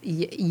what?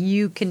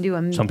 You can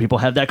do Some people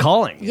have that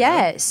calling.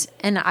 Yes.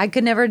 And I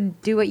could never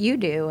do what you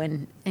do.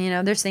 And,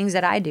 there's things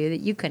that I do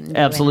that you couldn't do.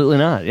 Absolutely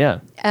not. Yeah.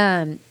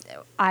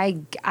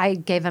 I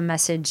gave a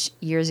message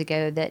years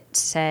ago that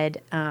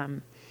said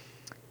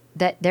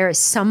that there is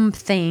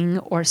something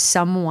or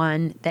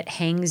someone that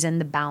hangs in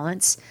the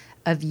balance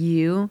of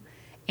you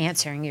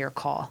answering your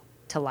call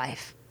to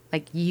life.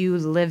 like you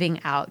living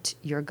out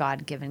your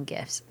God-given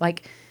gifts.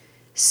 Like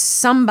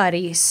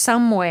somebody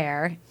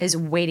somewhere is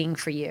waiting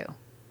for you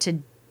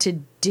to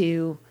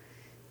do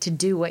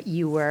what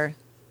you were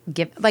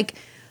given. Like,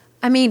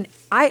 I mean,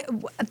 I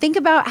think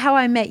about how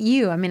I met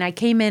you. I mean, I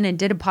came in and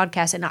did a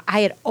podcast, and I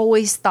had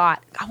always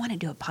thought, I want to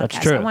do a podcast.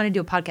 That's true. I want to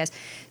do a podcast.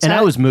 And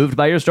I was moved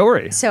by your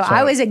story. So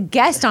I was a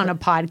guest on a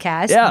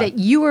podcast that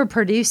you were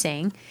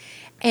producing,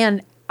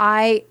 and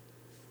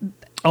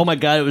oh my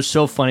God, it was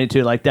so funny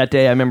too. Like that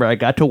day, I remember I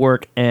got to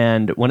work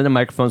and one of the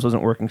microphones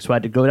wasn't working, so I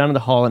had to go down to the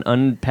hall and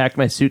unpack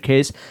my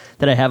suitcase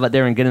that I have out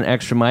there and get an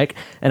extra mic.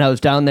 And I was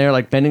down there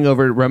like bending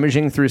over,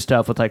 rummaging through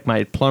stuff with like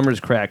my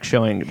plumber's crack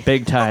showing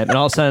big time. And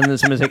all of a sudden,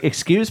 someone's like,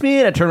 "Excuse me,"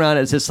 and I turn around,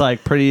 and it's this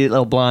like pretty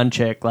little blonde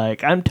chick,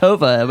 like, "I'm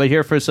Tova, I'm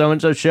here for so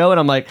and so show," and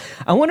I'm like,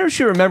 I wonder if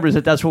she remembers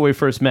that that's where we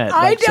first met.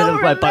 I Like, don't sitting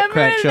with my butt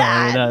crack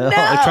showing, that.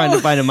 like, trying to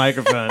find a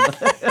microphone.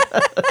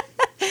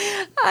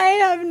 I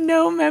have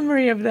no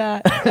memory of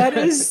that. That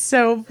is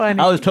so funny.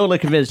 I was totally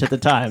convinced at the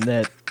time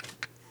that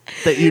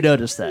you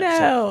noticed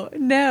that.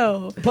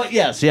 No. But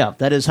yes,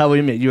 that is how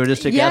we met. You were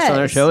just a guest on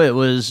our show. It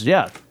was,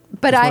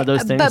 But one of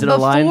those things that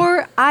align.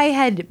 Before I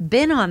had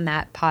been on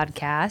that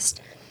podcast,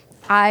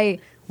 I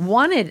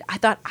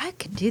thought I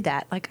could do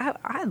that. Like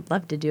I'd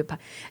love to do a podcast.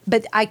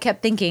 But I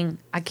kept thinking,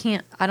 I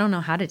don't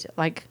know how to do,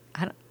 like,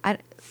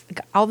 like,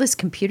 all this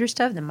computer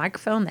stuff, the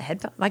microphone, the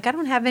headphone, like I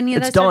don't have any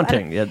of that stuff. It's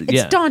daunting.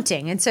 It's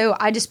daunting. And so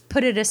I just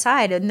put it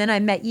aside, and then I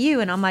met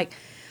you, and I'm like,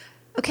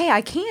 okay,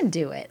 I can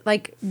do it.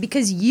 Like,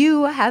 because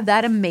you have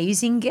that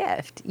amazing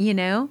gift, you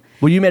know?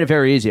 Well, you made it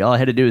very easy. All I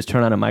had to do was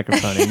turn on a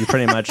microphone, and you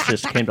pretty much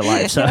just came to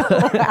life.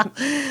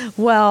 So,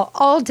 well,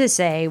 all to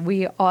say,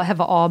 we all have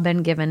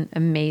been given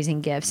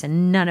amazing gifts,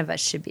 and none of us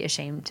should be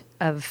ashamed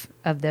of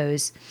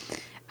those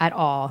at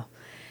all.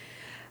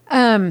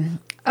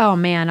 Oh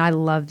man, I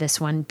love this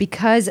one.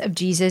 Because of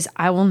Jesus,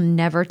 I will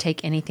never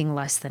take anything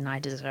less than I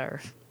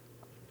deserve.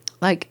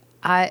 Like,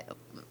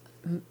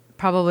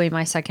 probably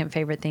my second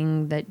favorite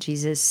thing that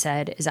Jesus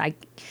said is, I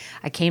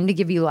came to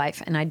give you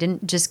life, and I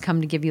didn't just come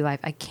to give you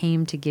life. I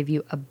came to give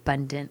you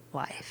abundant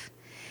life.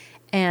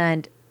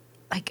 And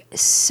like,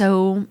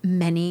 so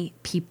many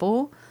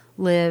people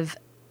live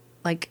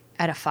like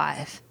at a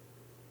 5.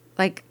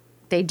 Like,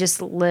 they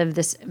just live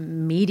this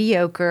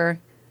mediocre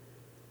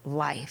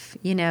life,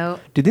 you know?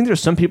 do you think there's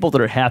some people that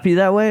are happy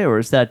that way, or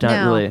is that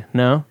not really?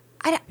 No?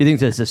 You think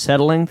that's a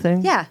settling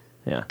thing? Yeah.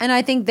 Yeah. And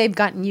I think they've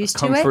gotten used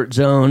to it. Comfort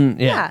zone.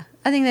 Yeah.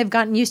 I think they've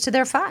gotten used to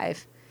their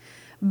 5.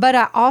 But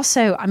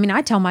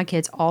I tell my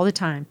kids all the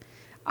time,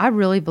 I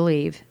really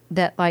believe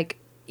that, like,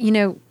 you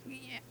know,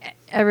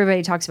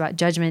 everybody talks about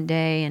Judgment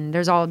Day, and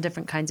there's all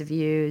different kinds of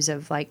views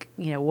of, like,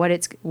 you know, what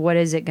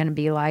is it going to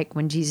be like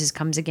when Jesus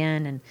comes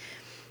again, and,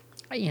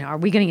 you know, are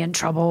we going to get in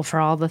trouble for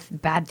all the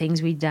bad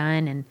things we've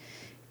done? And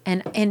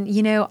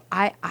you know,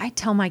 I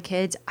tell my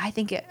kids, I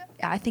think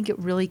it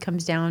really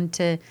comes down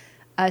to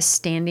us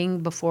standing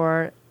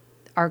before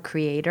our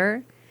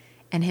Creator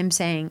and Him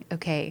saying,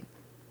 okay,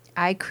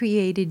 I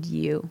created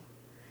you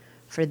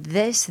for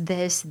this, and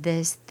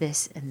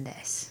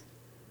this.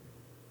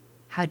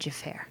 How'd you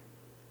fare?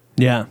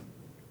 Yeah.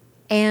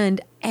 And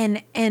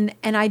I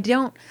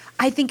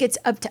think it's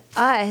up to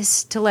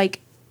us to, like,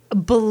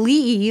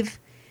 believe,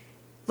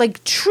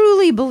 like,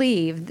 truly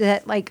believe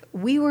that, like,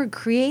 we were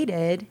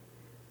created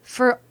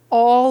for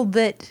all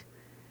that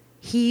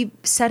He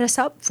set us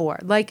up for.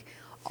 Like,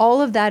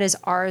 all of that is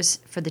ours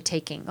for the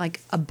taking.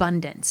 Like,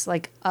 abundance,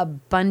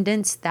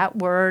 that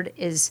word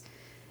is,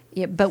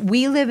 yeah, but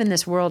we live in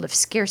this world of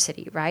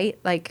scarcity, right?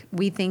 Like,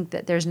 we think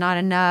that there's not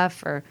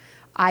enough, or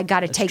I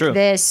got to take true.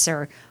 this,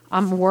 or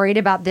I'm worried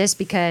about this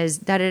because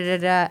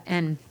da-da-da-da.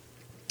 And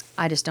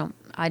I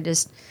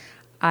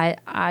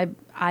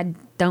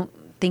don't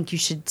think you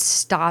should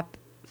stop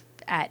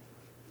at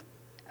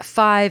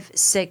 5,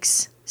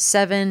 6,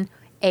 7,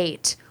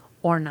 8,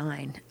 or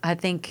 9. I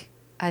think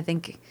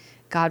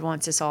God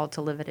wants us all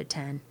to live at a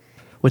 10.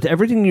 With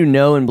everything you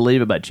know and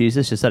believe about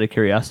Jesus, just out of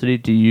curiosity,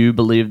 do you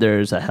believe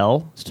there's a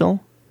hell still?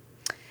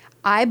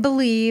 I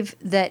believe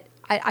that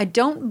I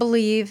don't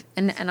believe,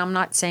 and I'm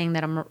not saying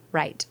that I'm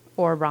right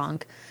or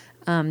wrong.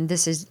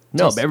 This is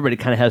but everybody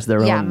kind of has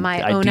their own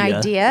own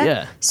idea.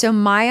 Yeah. So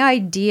my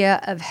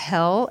idea of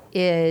hell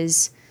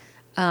is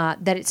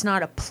that it's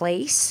not a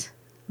place,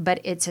 but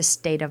it's a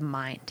state of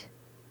mind.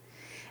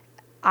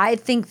 I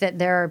think that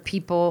there are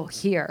people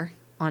here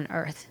on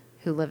earth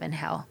who live in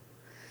hell,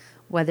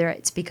 whether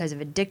it's because of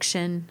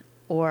addiction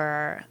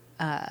or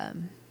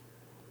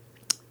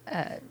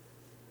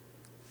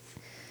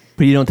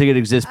but you don't think it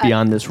exists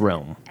beyond this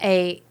realm?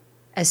 A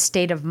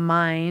state of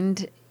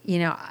mind, you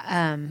know.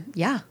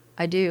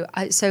 I do.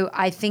 So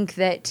I think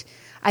that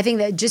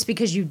just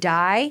because you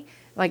die,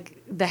 like,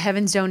 the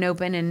heavens don't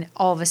open, and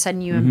all of a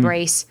sudden you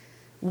embrace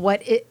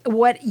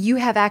what you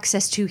have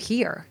access to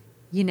here.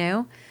 You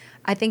know,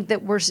 I think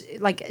that we're,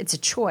 like, it's a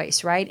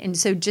choice, right? And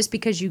so just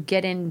because you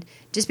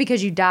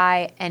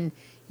die and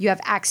you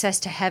have access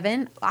to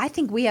heaven, I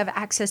think we have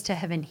access to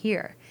heaven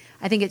here.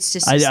 I think it's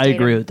just. I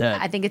agree with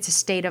that. I think it's a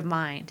state of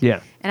mind.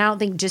 Yeah. And I don't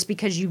think just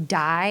because you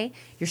die,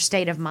 your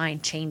state of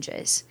mind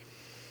changes.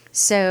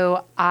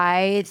 So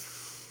I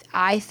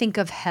think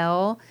of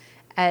hell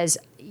as,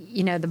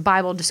 the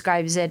Bible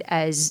describes it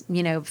as,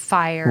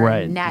 fire,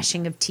 Right. and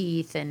gnashing of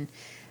teeth, and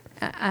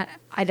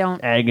I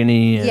don't.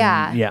 Agony. And,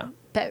 Yeah. Yeah.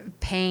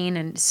 Pain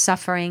and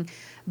suffering.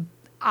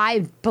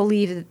 I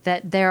believe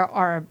that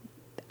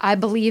I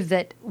believe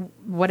that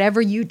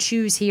whatever you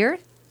choose here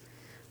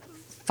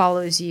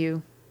follows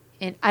you.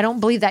 And I don't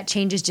believe that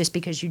changes just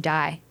because you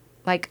die.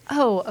 Like,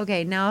 oh,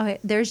 okay, now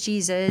there's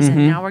Jesus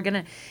and now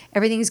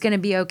everything's going to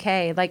be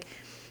okay. Like,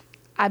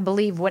 I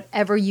believe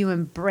whatever you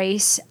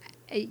embrace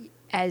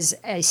as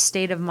a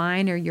state of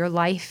mind or your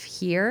life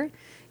here,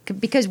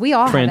 because we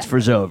all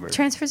Transfers over.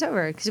 Transfers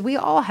over, because we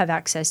all have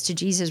access to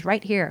Jesus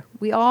right here.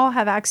 We all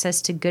have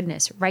access to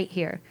goodness right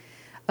here,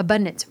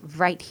 abundance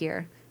right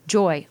here,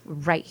 joy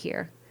right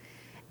here,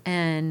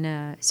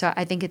 and so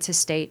I think it's a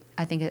state.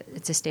 I think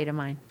it's a state of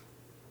mind.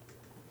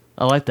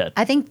 I like that.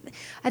 I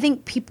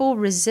think people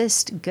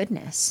resist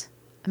goodness.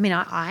 I mean,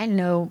 I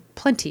know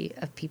plenty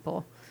of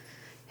people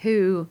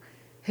who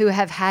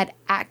have had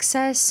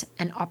access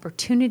and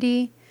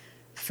opportunity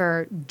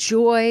for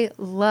joy,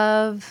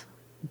 love,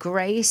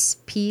 grace,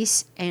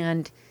 peace,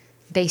 and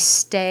they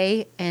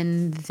stay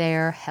in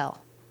their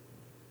hell.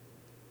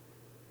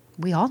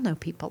 We all know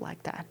people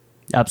like that,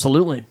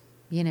 Absolutely.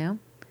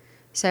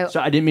 So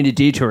I didn't mean to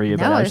detour you,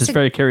 but I was just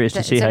very curious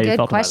to see how you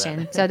felt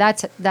question. about that.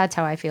 So that's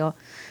how I feel.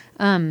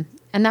 And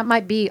that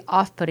might be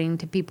off-putting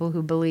to people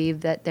who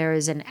believe that there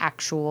is an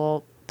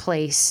actual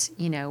place,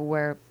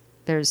 where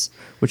there's...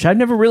 Which I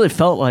never really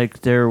felt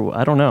like there,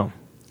 I don't know.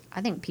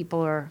 I think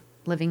people are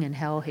living in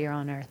hell here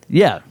on earth.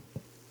 Yeah.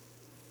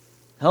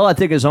 Hell, I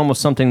think, is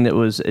almost something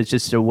it's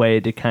just a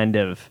way to kind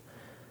of,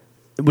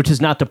 which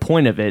is not the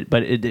point of it,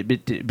 but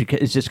because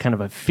it's just kind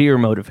of a fear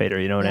motivator,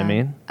 you know what I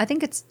mean? I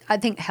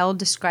think hell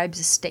describes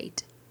a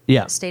state.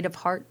 Yeah. A state of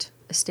heart,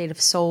 a state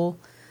of soul,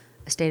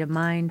 a state of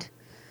mind.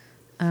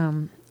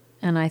 And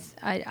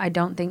I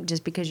don't think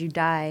just because you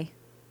die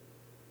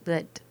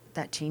that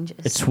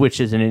changes. It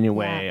switches in any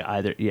way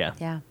either. Yeah.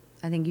 Yeah.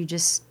 I think you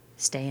just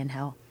stay in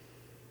hell.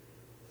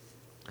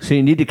 So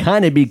you need to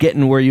kind of be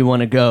getting where you want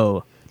to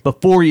go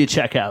before you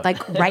check out.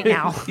 Like right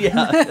now.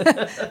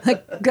 Yeah.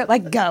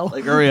 like go.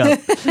 Like hurry up.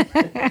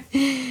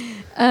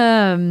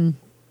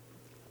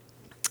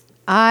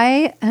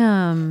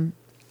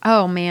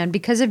 Oh man,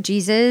 because of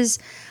Jesus,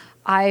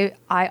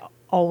 I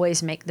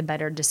always make the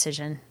better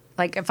decision.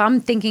 Like if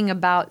I'm thinking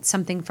about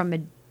something from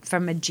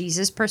a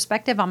Jesus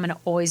perspective, I'm going to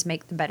always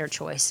make the better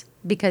choice,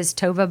 because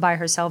Tova by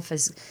herself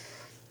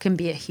can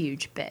be a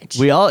huge bitch.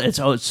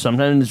 It's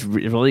sometimes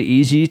really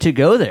easy to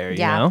go there, you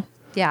know?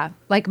 Yeah.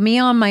 Like me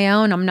on my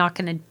own, I'm not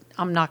going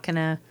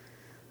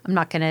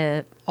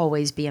to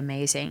always be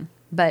amazing,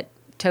 but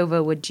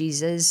Tova with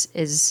Jesus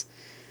is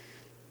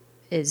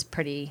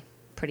pretty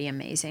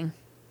amazing.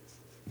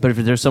 But if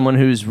there's someone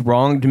who's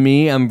wronged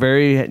me, I'm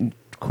very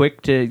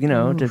quick to,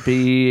 to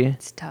be...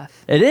 It's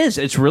tough. It is.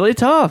 It's really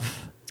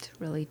tough. It's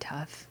really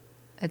tough.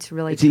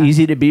 It's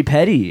easy to be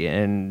petty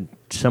and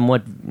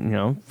somewhat,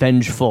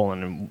 vengeful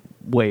in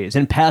ways,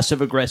 in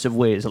passive-aggressive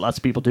ways that lots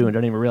of people do and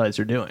don't even realize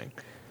they're doing.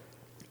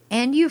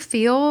 And you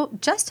feel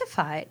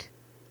justified.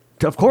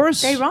 Of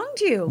course. They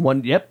wronged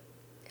you. Yep.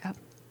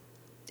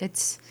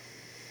 It's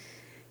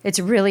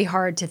really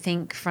hard to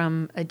think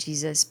from a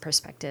Jesus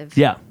perspective.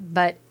 Yeah.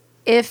 But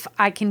if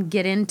I can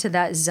get into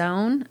that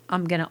zone,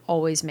 I'm going to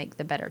always make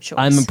the better choice.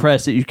 I'm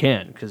impressed that you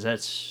can, because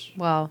it's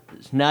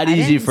not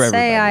easy for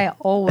everybody. I didn't say I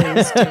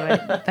always do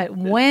it, but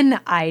when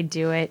I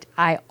do it,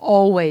 I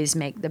always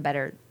make the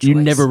better choice. You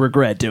never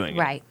regret doing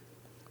it.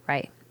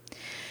 Right.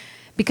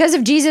 Because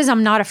of Jesus,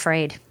 I'm not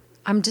afraid.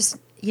 I'm just,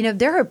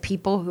 there are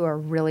people who are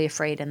really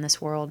afraid in this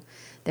world.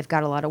 They've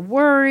got a lot of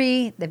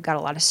worry. They've got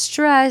a lot of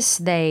stress.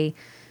 They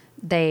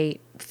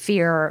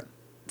fear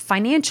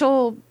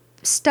financial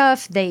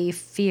stuff. They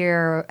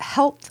fear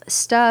health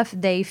stuff.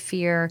 They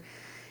fear,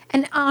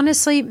 and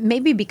honestly,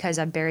 maybe because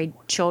I've buried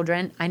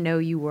children, I know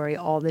you worry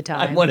all the time.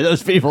 I'm one of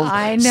those people.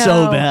 I know.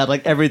 So bad,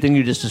 like everything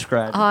you just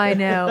described. I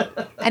know.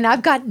 And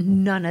I've got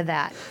none of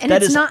that. And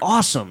that it's is not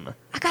awesome.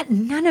 I got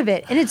none of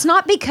it. And it's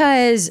not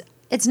because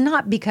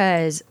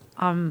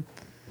I'm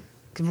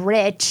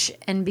rich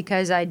and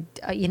because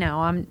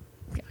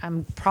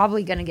I'm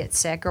probably going to get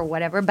sick or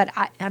whatever, but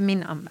I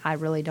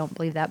really don't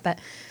believe that, but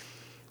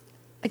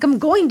like I'm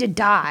going to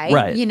die,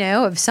 right.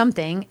 Of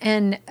something.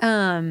 And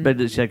but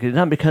it's like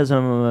not because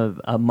I'm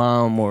a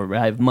mom or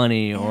I have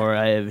money or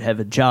I have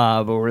a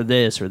job or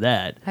this or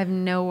that. I have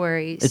no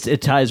worries.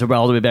 It ties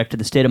all the way back to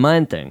the state of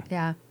mind thing.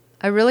 Yeah.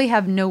 I really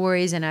have no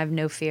worries and I have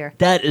no fear.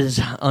 That is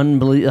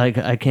unbelievable. Like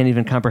I can't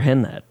even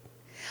comprehend that.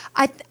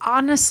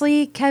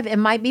 Honestly, Kev, it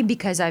might be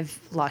because I've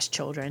lost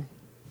children.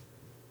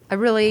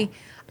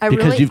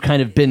 Because you've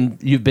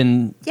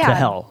been to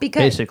hell,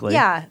 basically.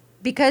 Yeah,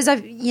 because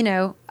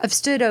I've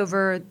stood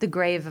over the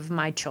grave of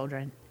my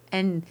children,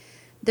 and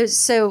there's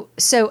so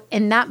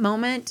in that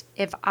moment,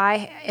 if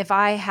I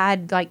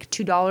had like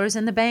 $2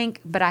 in the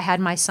bank, but I had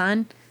my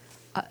son,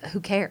 who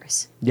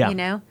cares? Yeah. You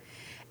know?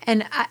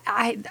 And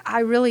I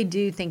really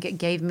do think it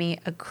gave me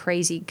a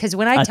crazy, because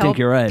when I tell think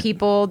you're right.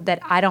 people that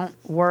I don't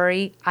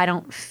worry, I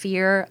don't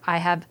fear,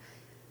 I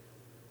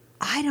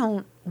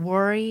don't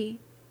worry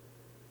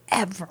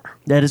ever.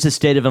 That is a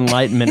state of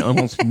enlightenment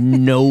almost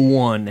no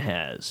one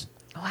has.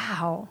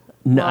 Wow.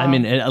 No, I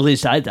mean, at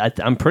least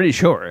I'm pretty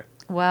sure.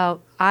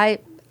 Well,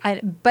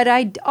 but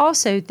I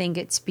also think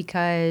it's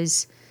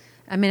because,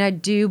 I mean, I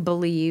do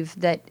believe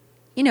that,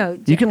 you know,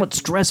 You can let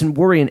stress and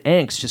worry and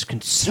angst just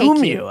consume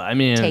take you. I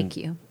mean,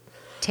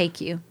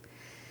 take you.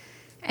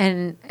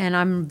 And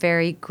I'm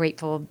very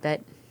grateful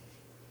that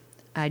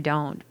I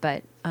don't,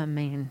 but I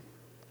mean,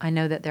 I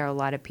know that there are a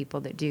lot of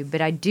people that do, but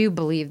I do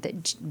believe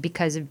that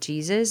because of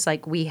Jesus,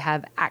 like, we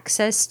have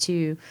access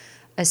to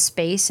a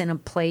space and a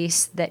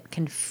place that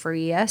can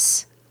free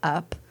us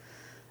up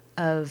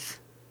of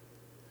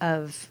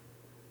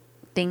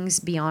things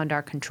beyond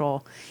our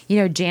control. You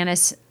know,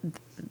 Janice,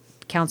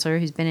 counselor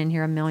who's been in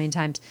here a million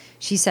times,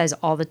 she says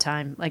all the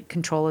time, like,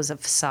 control is a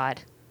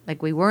facade.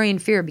 Like, we worry and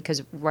fear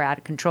because we're out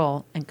of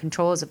control, and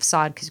control is a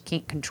facade because we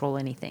can't control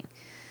anything.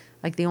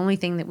 Like, the only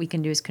thing that we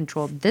can do is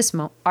control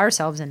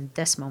ourselves in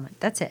this moment.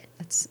 That's it.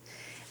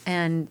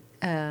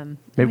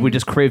 maybe we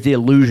just crave the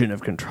illusion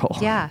of control.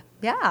 Yeah.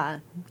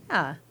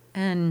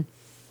 And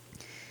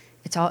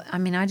it's all, I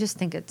mean, I just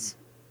think it's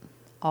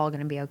all going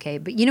to be okay.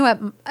 But you know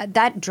what?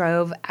 That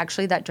drove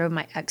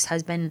my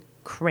ex-husband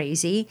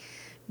crazy,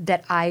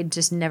 that I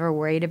just never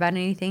worried about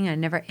anything.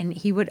 And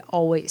he would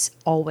always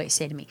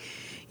say to me,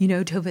 you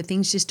know, Tova,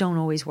 things just don't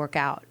always work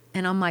out.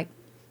 And I'm like,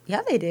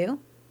 yeah, they do.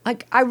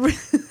 Like,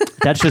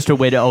 That's just a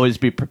way to always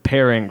be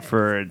preparing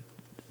for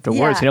the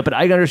worst, you know. But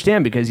I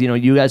understand, because, you know,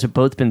 you guys have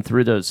both been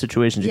through those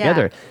situations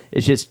together.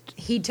 It's just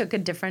he took a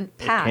different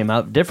path. It came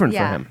out different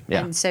for him.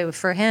 Yeah. And so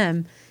for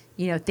him,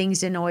 you know, things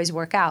didn't always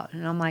work out.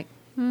 And I'm like,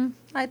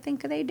 I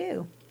think they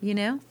do. You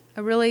know,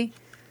 I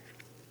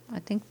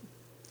think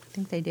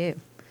they do.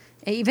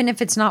 Even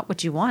if it's not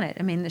what you wanted.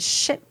 I mean, the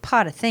shit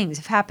pot of things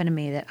have happened to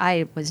me that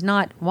I was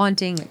not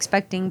wanting,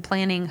 expecting,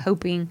 planning,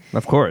 hoping.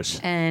 Of course.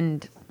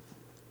 And,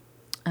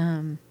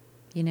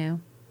 you know,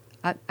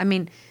 I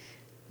mean,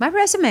 my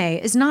resume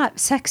is not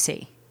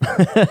sexy.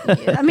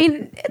 I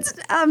mean,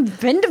 I've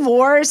been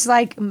divorced.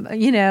 Like,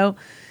 you know,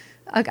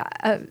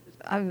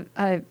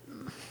 I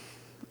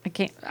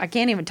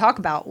can't even talk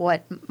about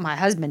what my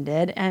husband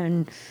did.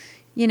 And,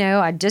 you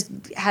know, I just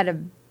had a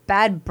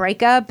bad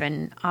breakup,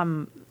 and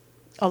I'm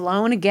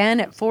alone again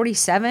at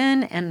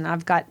 47, and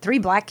I've got 3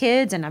 black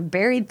kids, and I've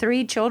buried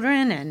 3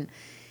 children. And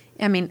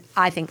I mean,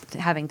 I think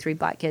having 3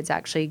 black kids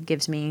actually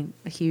gives me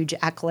a huge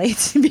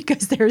accolades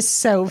because they're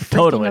so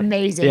freaking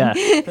amazing. Yeah.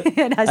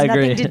 It has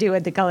nothing to do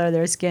with the color of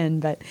their skin,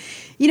 but,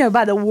 you know,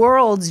 by the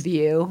world's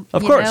view,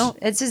 of course, know,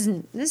 this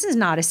is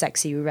not a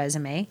sexy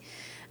resume.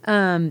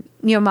 You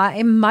know,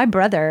 my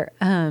brother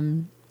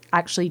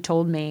actually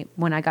told me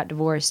when I got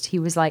divorced, he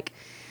was like,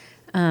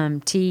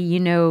 T, you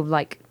know,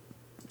 like,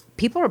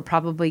 people are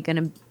probably going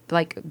to,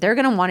 like, they're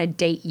going to want to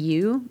date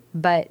you,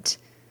 but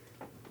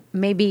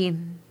maybe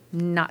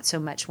not so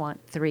much want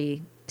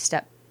 3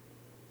 step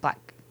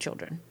black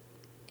children.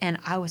 And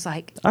I was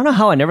like, I don't know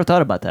how I never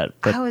thought about that.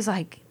 I was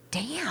like,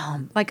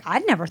 damn, like,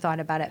 I'd never thought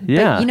about it.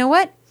 Yeah. But you know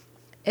what?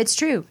 It's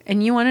true.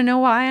 And you want to know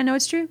why I know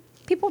it's true?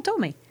 People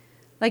told me.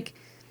 Like,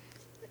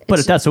 but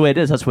if that's the way it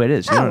is, that's the way it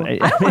is. I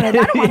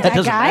don't want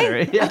that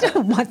guy. Yeah. I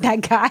don't want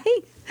that guy.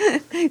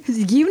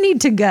 You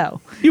need to go.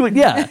 You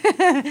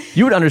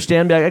would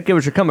understand. I get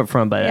where you're coming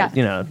from, but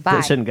you know, Bye.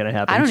 this isn't going to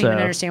happen. I don't even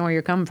understand where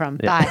you're coming from.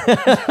 Yeah.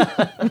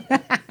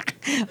 Bye.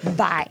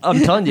 Bye. I'm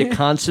telling you,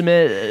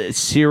 consummate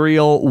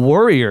serial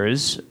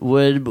warriors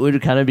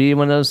would kind of be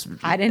one of those.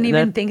 I didn't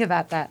even think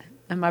about that,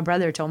 and my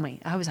brother told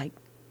me. I was like,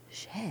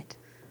 shit.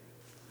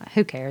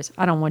 Who cares?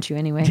 I don't want you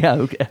anyway. Yeah,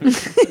 okay.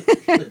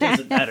 It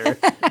doesn't matter.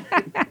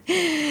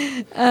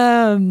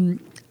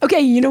 Okay,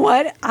 you know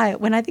what?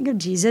 When I think of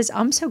Jesus,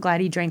 I'm so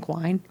glad he drank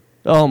wine.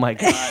 Oh my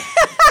God.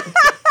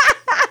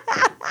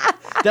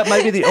 That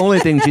might be the only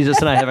thing Jesus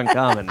and I have in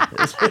common.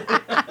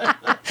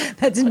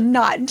 That's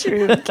not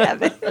true,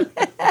 Kevin.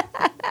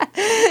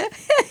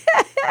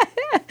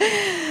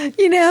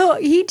 You know,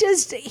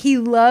 he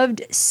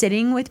loved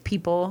sitting with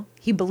people.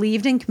 He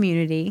believed in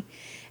community,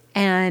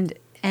 and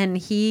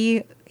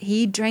he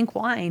drank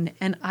wine.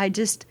 And I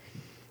just,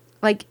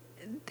 like,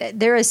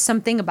 there is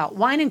something about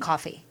wine and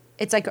coffee.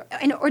 It's like,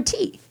 or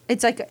tea.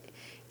 It's like,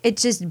 it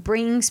just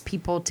brings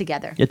people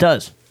together. It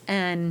does.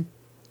 And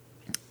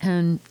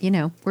you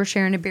know, we're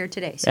sharing a beer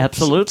today. So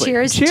absolutely.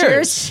 Cheers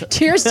to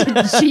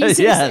Jesus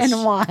Yes.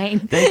 and wine.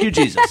 Thank you,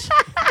 Jesus.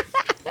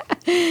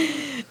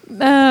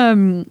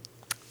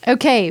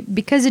 Okay,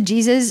 because of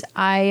Jesus,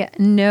 I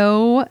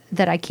know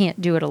that I can't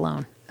do it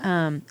alone.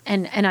 And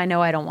I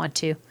know I don't want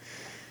to.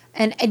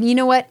 And you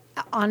know what?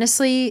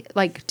 Honestly,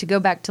 like, to go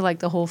back to, like,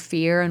 the whole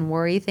fear and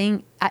worry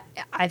thing,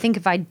 I think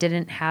if I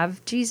didn't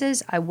have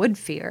Jesus, I would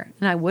fear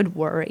and I would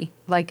worry.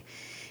 Like,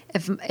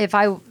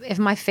 if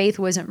my faith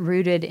wasn't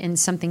rooted in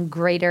something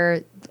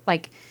greater,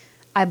 like,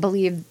 I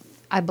believe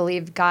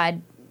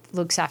God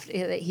looks after,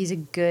 that he's a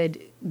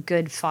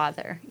good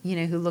father,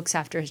 who looks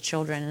after his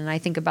children. And I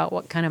think about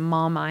what kind of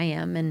mom I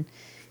am, and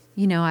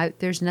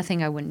there's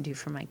nothing I wouldn't do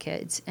for my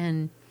kids.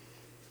 And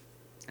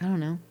I don't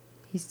know,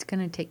 he's going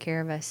to take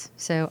care of us.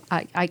 So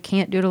I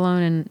can't do it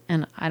alone,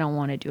 and I don't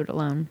want to do it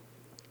alone.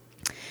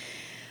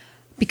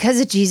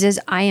 Because of Jesus,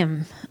 I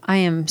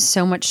am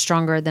so much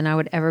stronger than I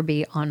would ever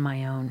be on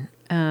my own.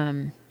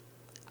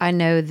 I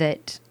know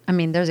that,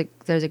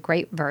 there's a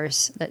great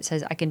verse that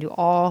says, I can do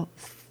all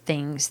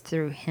things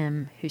through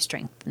him who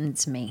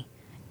strengthens me.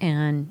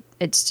 And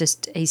it's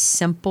just a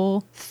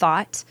simple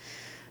thought,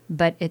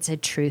 but it's a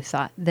true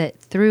thought that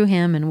through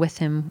him and with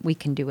him, we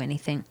can do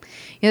anything.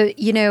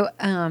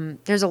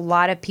 There's a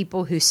lot of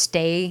people who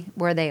stay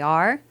where they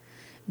are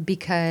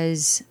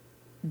because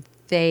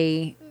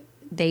they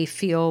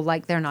feel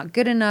like they're not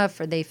good enough,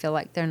 or they feel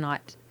like they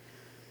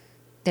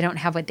don't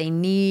have what they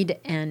need.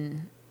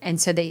 And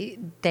so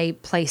they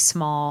play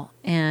small.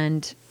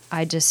 And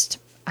I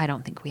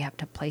don't think we have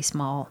to play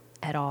small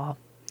at all.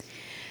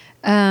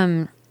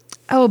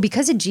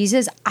 Because of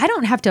Jesus, I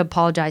don't have to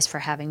apologize for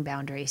having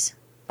boundaries.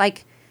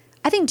 Like,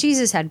 I think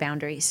Jesus had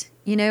boundaries.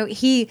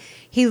 He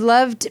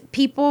loved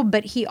people,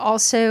 but he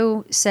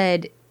also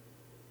said,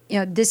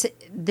 this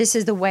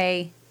is the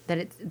way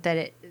that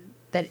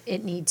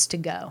it needs to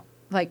go.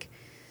 Like,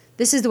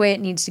 this is the way it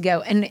needs to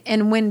go.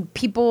 And when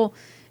people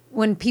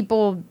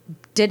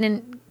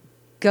didn't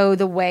go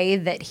the way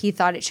that he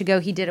thought it should go,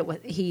 he did it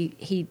with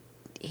he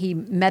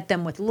met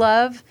them with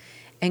love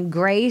and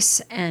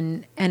grace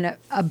and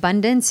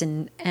abundance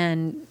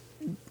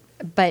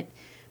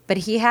but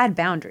he had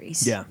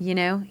boundaries. Yeah.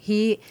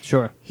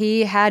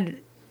 He had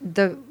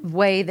the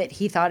way that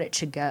he thought it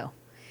should go.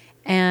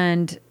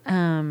 And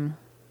a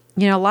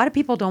lot of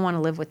people don't want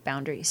to live with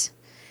boundaries.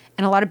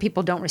 And a lot of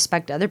people don't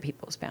respect other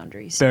people's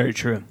boundaries. Very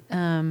true.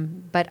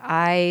 But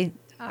I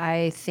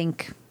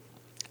think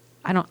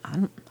I'm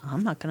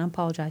not going to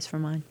apologize for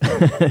mine.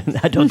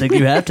 I don't think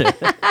you have to.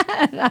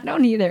 I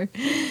don't either.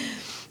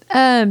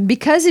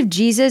 Because of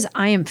Jesus,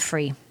 I am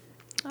free.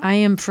 I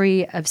am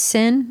free of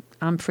sin.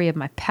 I'm free of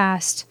my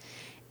past,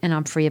 and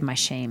I'm free of my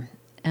shame.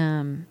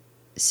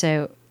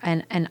 So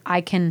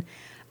I can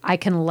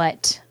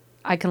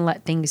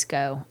let things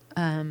go.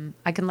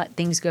 I can let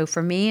things go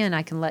for me, and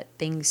I can let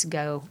things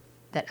go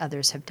that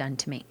others have done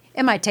to me.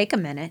 It might take a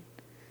minute.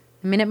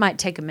 It might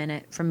take a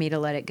minute for me to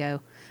let it go,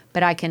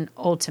 but I can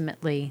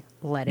ultimately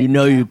let it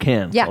go. You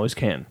can. Yeah. Always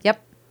can.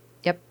 Yep.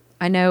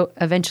 I know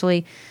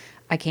eventually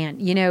I can.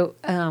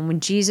 When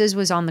Jesus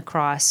was on the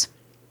cross,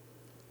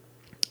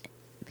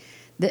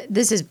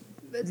 this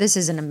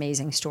is an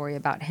amazing story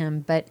about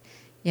him, but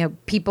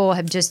people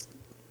have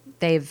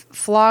they've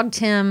flogged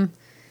him,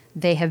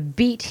 they have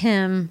beat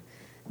him,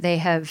 they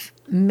have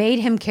made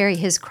him carry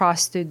his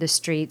cross through the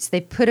streets.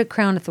 They put a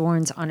crown of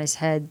thorns on his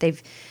head.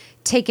 They've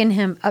taken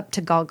him up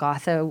to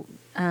Golgotha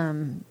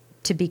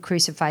to be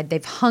crucified.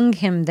 They've hung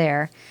him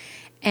there,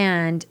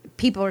 and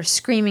people are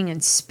screaming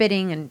and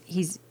spitting, and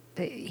he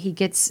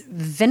gets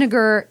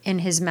vinegar in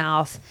his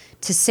mouth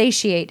to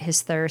satiate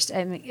his thirst.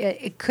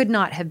 It could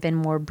not have been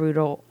more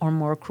brutal or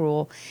more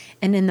cruel.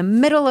 And in the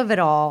middle of it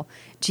all,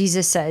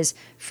 Jesus says,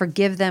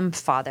 "Forgive them,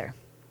 Father,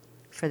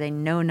 for they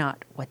know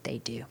not what they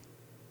do."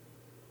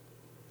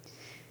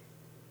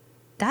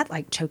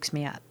 That chokes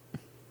me up.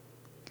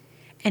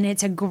 And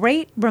it's a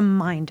great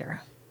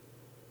reminder.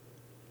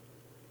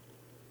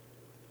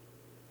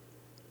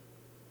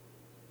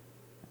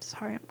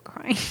 Sorry, I'm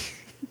crying.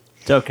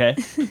 It's okay.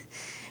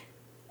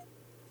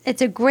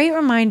 It's a great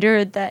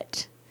reminder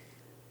that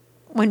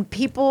when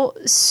people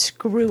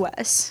screw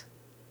us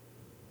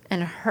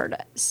and hurt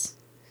us,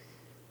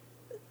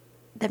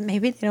 that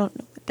maybe they don't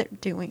know what they're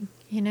doing,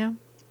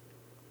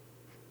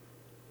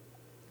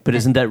 But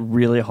isn't that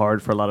really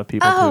hard for a lot of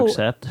people to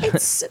accept?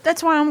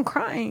 That's why I'm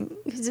crying,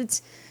 because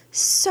it's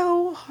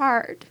so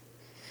hard.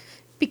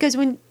 Because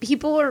when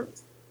people are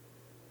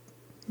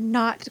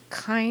not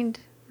kind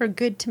or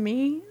good to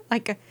me,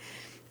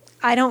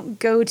 I don't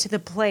go to the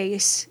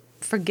place,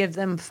 "Forgive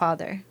them,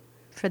 Father,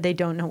 for they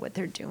don't know what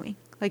they're doing."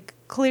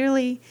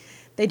 Clearly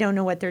they don't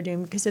know what they're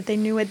doing, because if they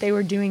knew what they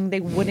were doing, they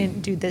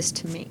wouldn't do this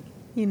to me,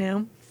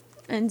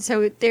 And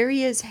so there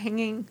he is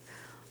hanging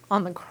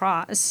on the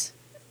cross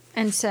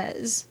and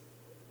says,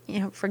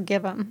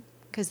 "Forgive them,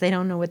 because they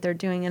don't know what they're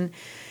doing." And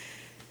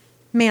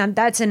man,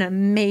 that's an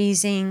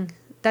amazing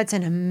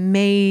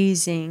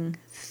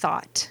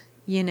thought,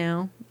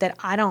 that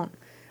I don't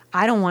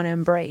want to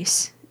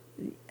embrace,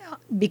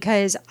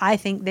 because I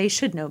think they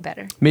should know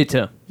better. Me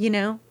too.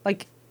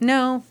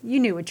 No, you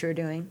knew what you were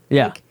doing.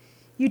 Yeah.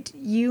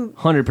 You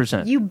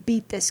 100%. You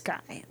beat this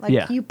guy.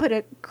 Yeah. You put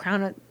a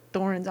crown of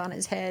thorns on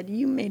his head.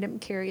 You made him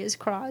carry his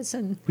cross.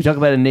 And we talk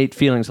about innate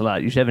feelings a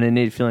lot. You should have an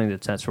innate feeling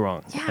that's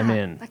wrong. Yeah,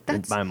 in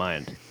my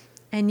mind.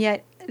 And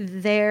yet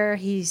there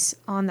he's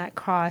on that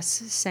cross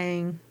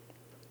saying,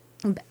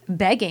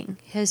 begging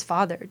his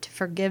Father to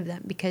forgive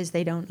them because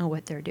they don't know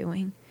what they're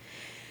doing.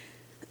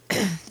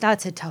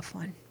 That's a tough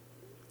one.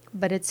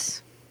 But I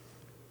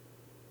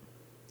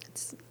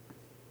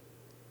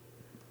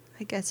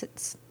guess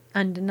it's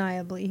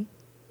undeniably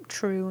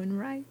true and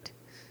right,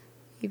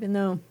 even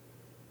though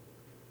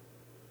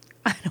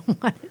I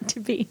don't want it to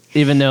be.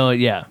 Even though,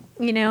 yeah.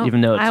 You know,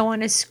 even though it's I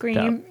want to scream.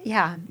 dumb.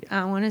 Yeah,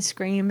 I want to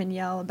scream and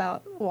yell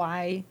about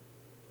why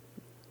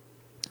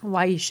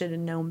you should have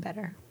known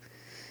better.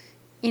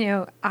 You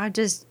know,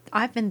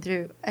 I've been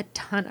through a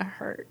ton of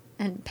hurt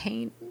and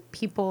pain.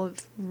 People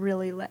have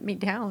really let me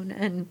down,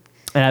 and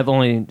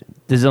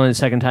this is only the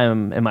second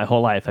time in my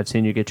whole life I've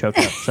seen you get choked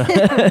up. So.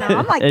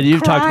 I'm like and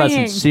you've talked about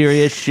some crying.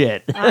 serious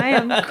shit. I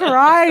am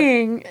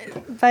crying,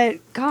 but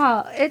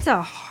God, it's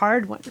a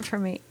hard one for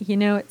me. You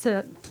know, it's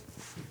a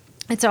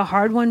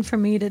hard one for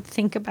me to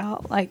think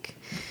about, like,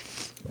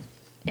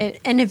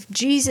 and if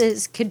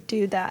Jesus could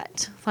do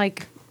that,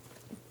 like,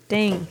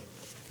 dang,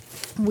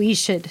 we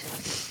should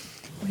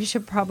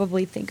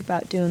probably think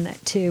about doing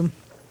that too.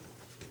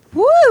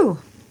 Woo!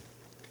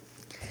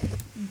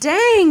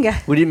 Dang.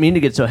 We didn't mean to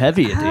get so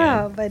heavy at the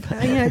Oh, end.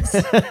 but you know, it's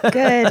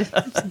good.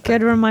 It's a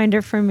good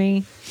reminder for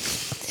me.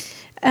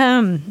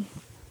 I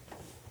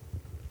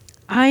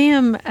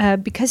am,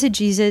 because of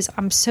Jesus,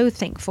 I'm so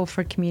thankful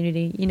for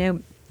community. You know,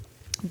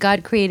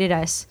 God created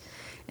us,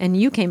 and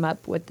you came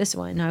up with this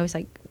one. I was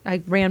like,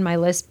 I ran my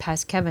list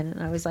past Kevin,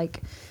 and I was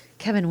like,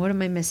 Kevin, what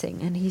am I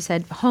missing? And he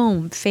said,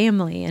 home,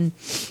 family, and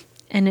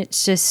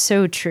it's just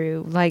so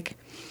true. Like,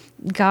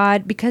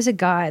 God, because of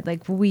God,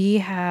 like, we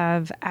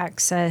have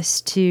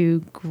access to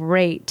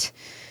great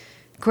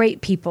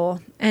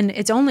people, and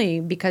it's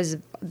only because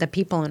of the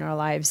people in our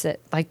lives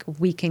that, like,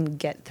 we can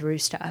get through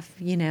stuff,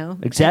 you know?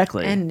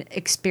 Exactly. And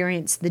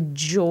experience the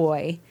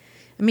joy.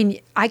 I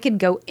mean, I could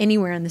go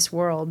anywhere in this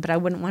world, but I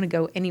wouldn't want to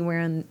go anywhere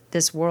in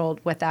this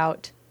world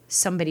without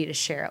somebody to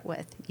share it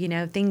with. You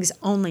know, things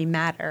only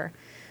matter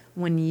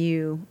when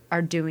you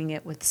are doing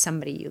it with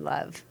somebody you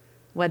love,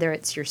 whether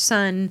it's your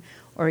son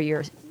or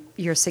your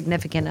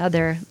significant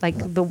other. Like,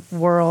 the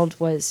world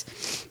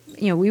was,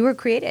 you know, we were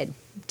created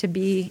to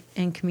be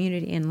in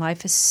community, and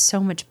life is so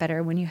much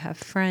better when you have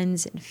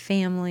friends and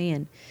family,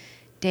 and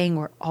dang,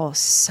 we're all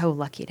so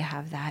lucky to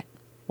have that.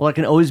 Well, it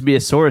can always be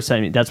a source.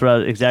 I mean, that's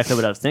exactly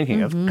what I was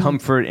thinking of,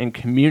 comfort and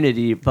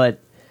community, but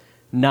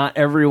not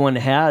everyone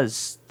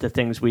has the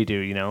things we do,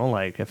 you know,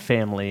 like a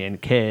family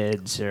and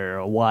kids or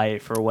a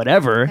wife or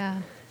whatever.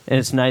 Yeah. And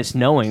it's nice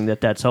knowing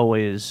that that's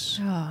always,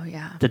 Oh,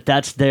 yeah.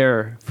 that's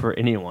there for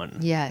anyone.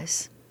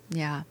 Yes.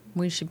 Yeah.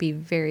 We should be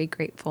very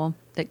grateful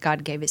that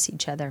God gave us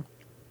each other.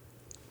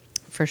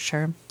 For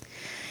sure.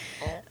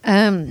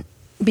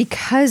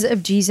 Because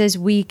of Jesus,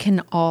 we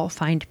can all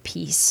find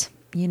peace.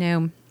 You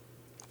know,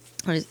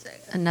 there's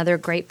another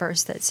great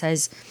verse that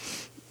says,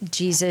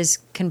 Jesus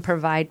can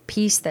provide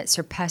peace that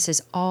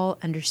surpasses all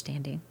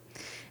understanding.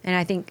 And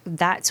I think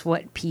that's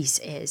what peace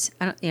is.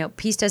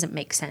 Peace doesn't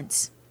make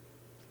sense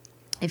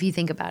if you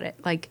think about it.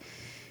 Like,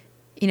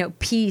 you know,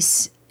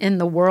 peace in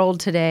the world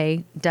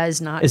today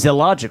does not. It's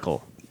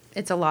illogical.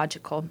 It's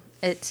illogical.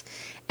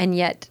 And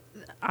yet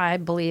I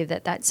believe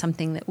that that's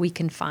something that we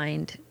can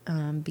find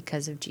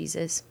because of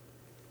Jesus.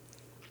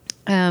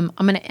 I'm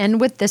going to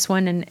end with this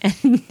one, and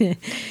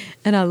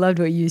and I loved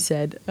what you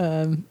said.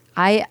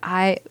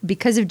 I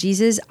because of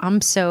Jesus,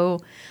 I'm so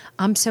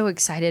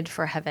excited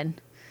for heaven.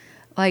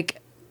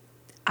 Like,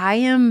 I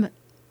am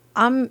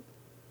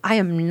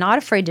not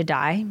afraid to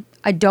die.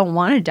 I don't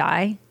want to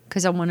die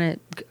because I want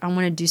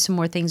to do some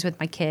more things with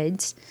my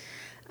kids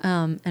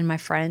and my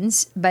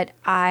friends. But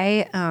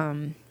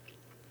I'd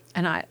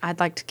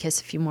like to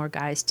kiss a few more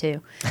guys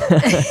too.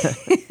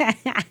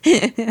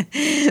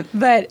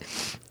 But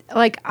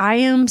like, I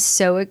am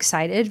so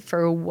excited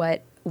for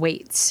what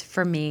waits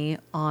for me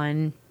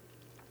on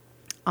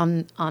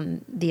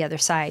the other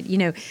side. You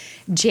know,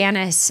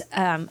 Janice,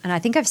 and I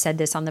think I've said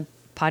this on the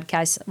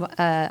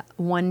podcast.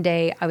 One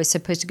day I was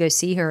supposed to go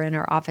see her in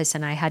her office,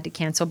 and I had to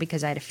cancel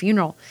because I had a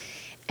funeral.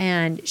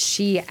 And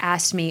she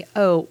asked me,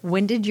 "Oh,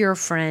 when did your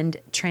friend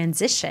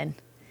transition?"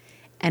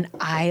 And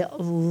I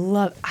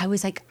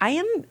was like, I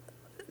am,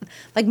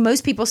 like,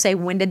 most people say,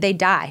 when did they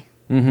die?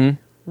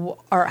 Mm-hmm.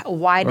 Or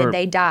why did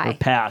they die? Or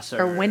pass.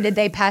 Or when did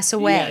they pass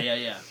away?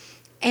 Yeah.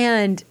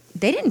 And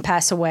they didn't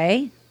pass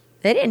away.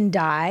 They didn't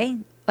die.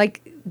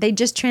 Like, they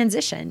just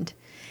transitioned.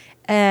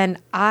 And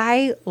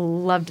I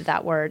loved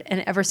that word.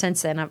 And ever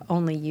since then, I've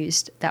only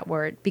used that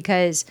word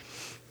because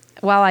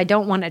while I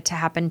don't want it to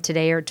happen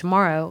today or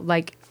tomorrow,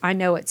 like, I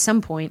know at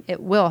some point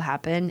it will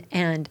happen.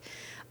 And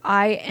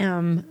I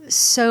am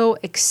so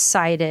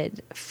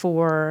excited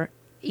for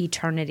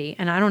eternity.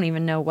 And I don't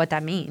even know what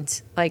that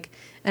means. Like,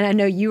 and I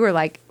know you were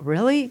like,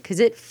 really?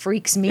 Because it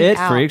freaks me out. It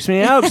freaks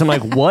me out. Because I'm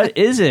like, what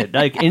is it?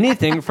 Like,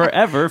 anything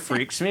forever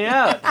freaks me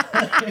out.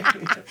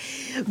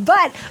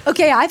 But,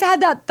 okay, I've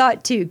had that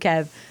thought too,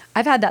 Kev.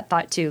 I've had that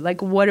thought too.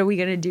 Like, what are we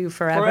going to do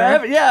forever?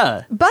 Forever,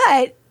 yeah.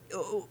 But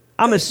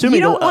I'm assuming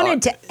you don't want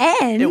it to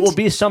end. It will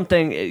be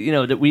something, you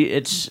know,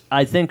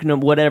 I think,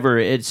 whatever,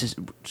 it's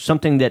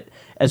something that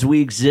as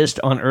we exist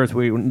on Earth,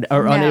 we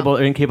are unable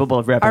or incapable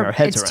of wrapping our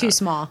heads around. It's too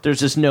small.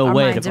 There's just no Our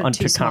way minds are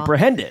too to small.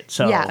 comprehend it.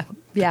 So Yeah.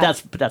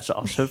 that's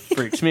also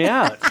freaks me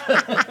out.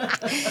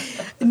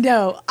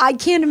 No, I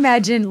can't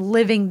imagine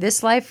living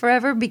this life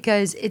forever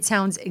because it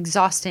sounds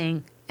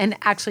exhausting and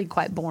actually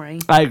quite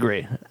boring. I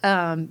agree.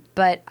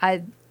 But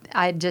I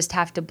just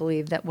have to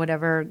believe that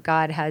whatever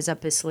God has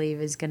up his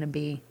sleeve is going to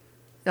be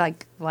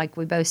like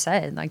we both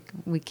said, like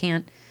we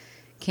can't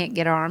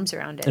get our arms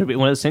around it. It'll be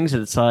one of those things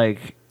that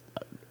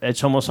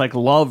it's almost like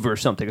love or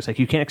something. It's like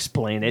you can't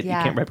explain it. Yeah.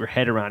 You can't wrap your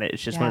head around it.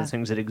 It's just one of those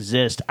things that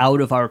exist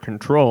out of our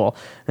control.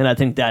 And I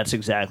think that's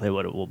exactly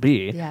what it will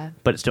be. Yeah.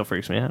 But it still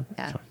freaks me out.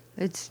 Yeah. So.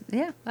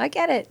 I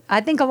get it. I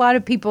think a lot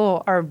of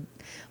people are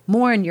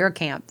more in your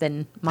camp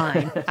than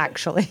mine,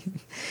 actually.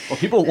 Well,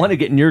 people want to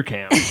get in your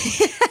camp.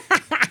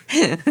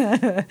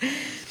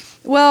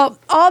 Well,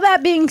 all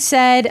that being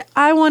said,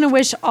 I want to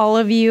wish all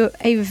of you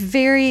a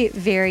very,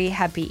 very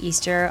happy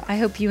Easter. I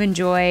hope you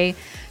enjoy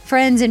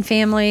friends and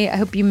family. I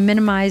hope you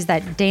minimize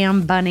that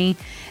damn bunny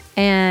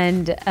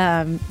and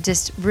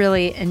just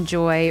really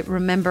enjoy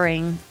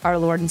remembering our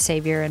Lord and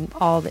Savior and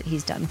all that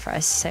he's done for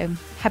us. So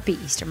happy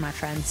Easter, my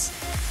friends.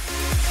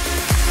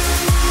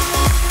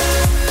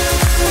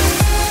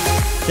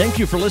 Thank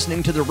you for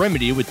listening to The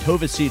Remedy with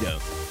Tova Cito.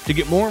 To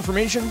get more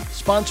information,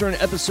 sponsor an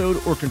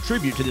episode, or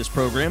contribute to this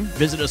program,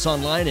 visit us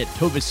online at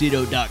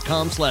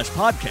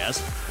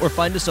tovacito.com/podcast or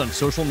find us on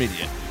social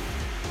media.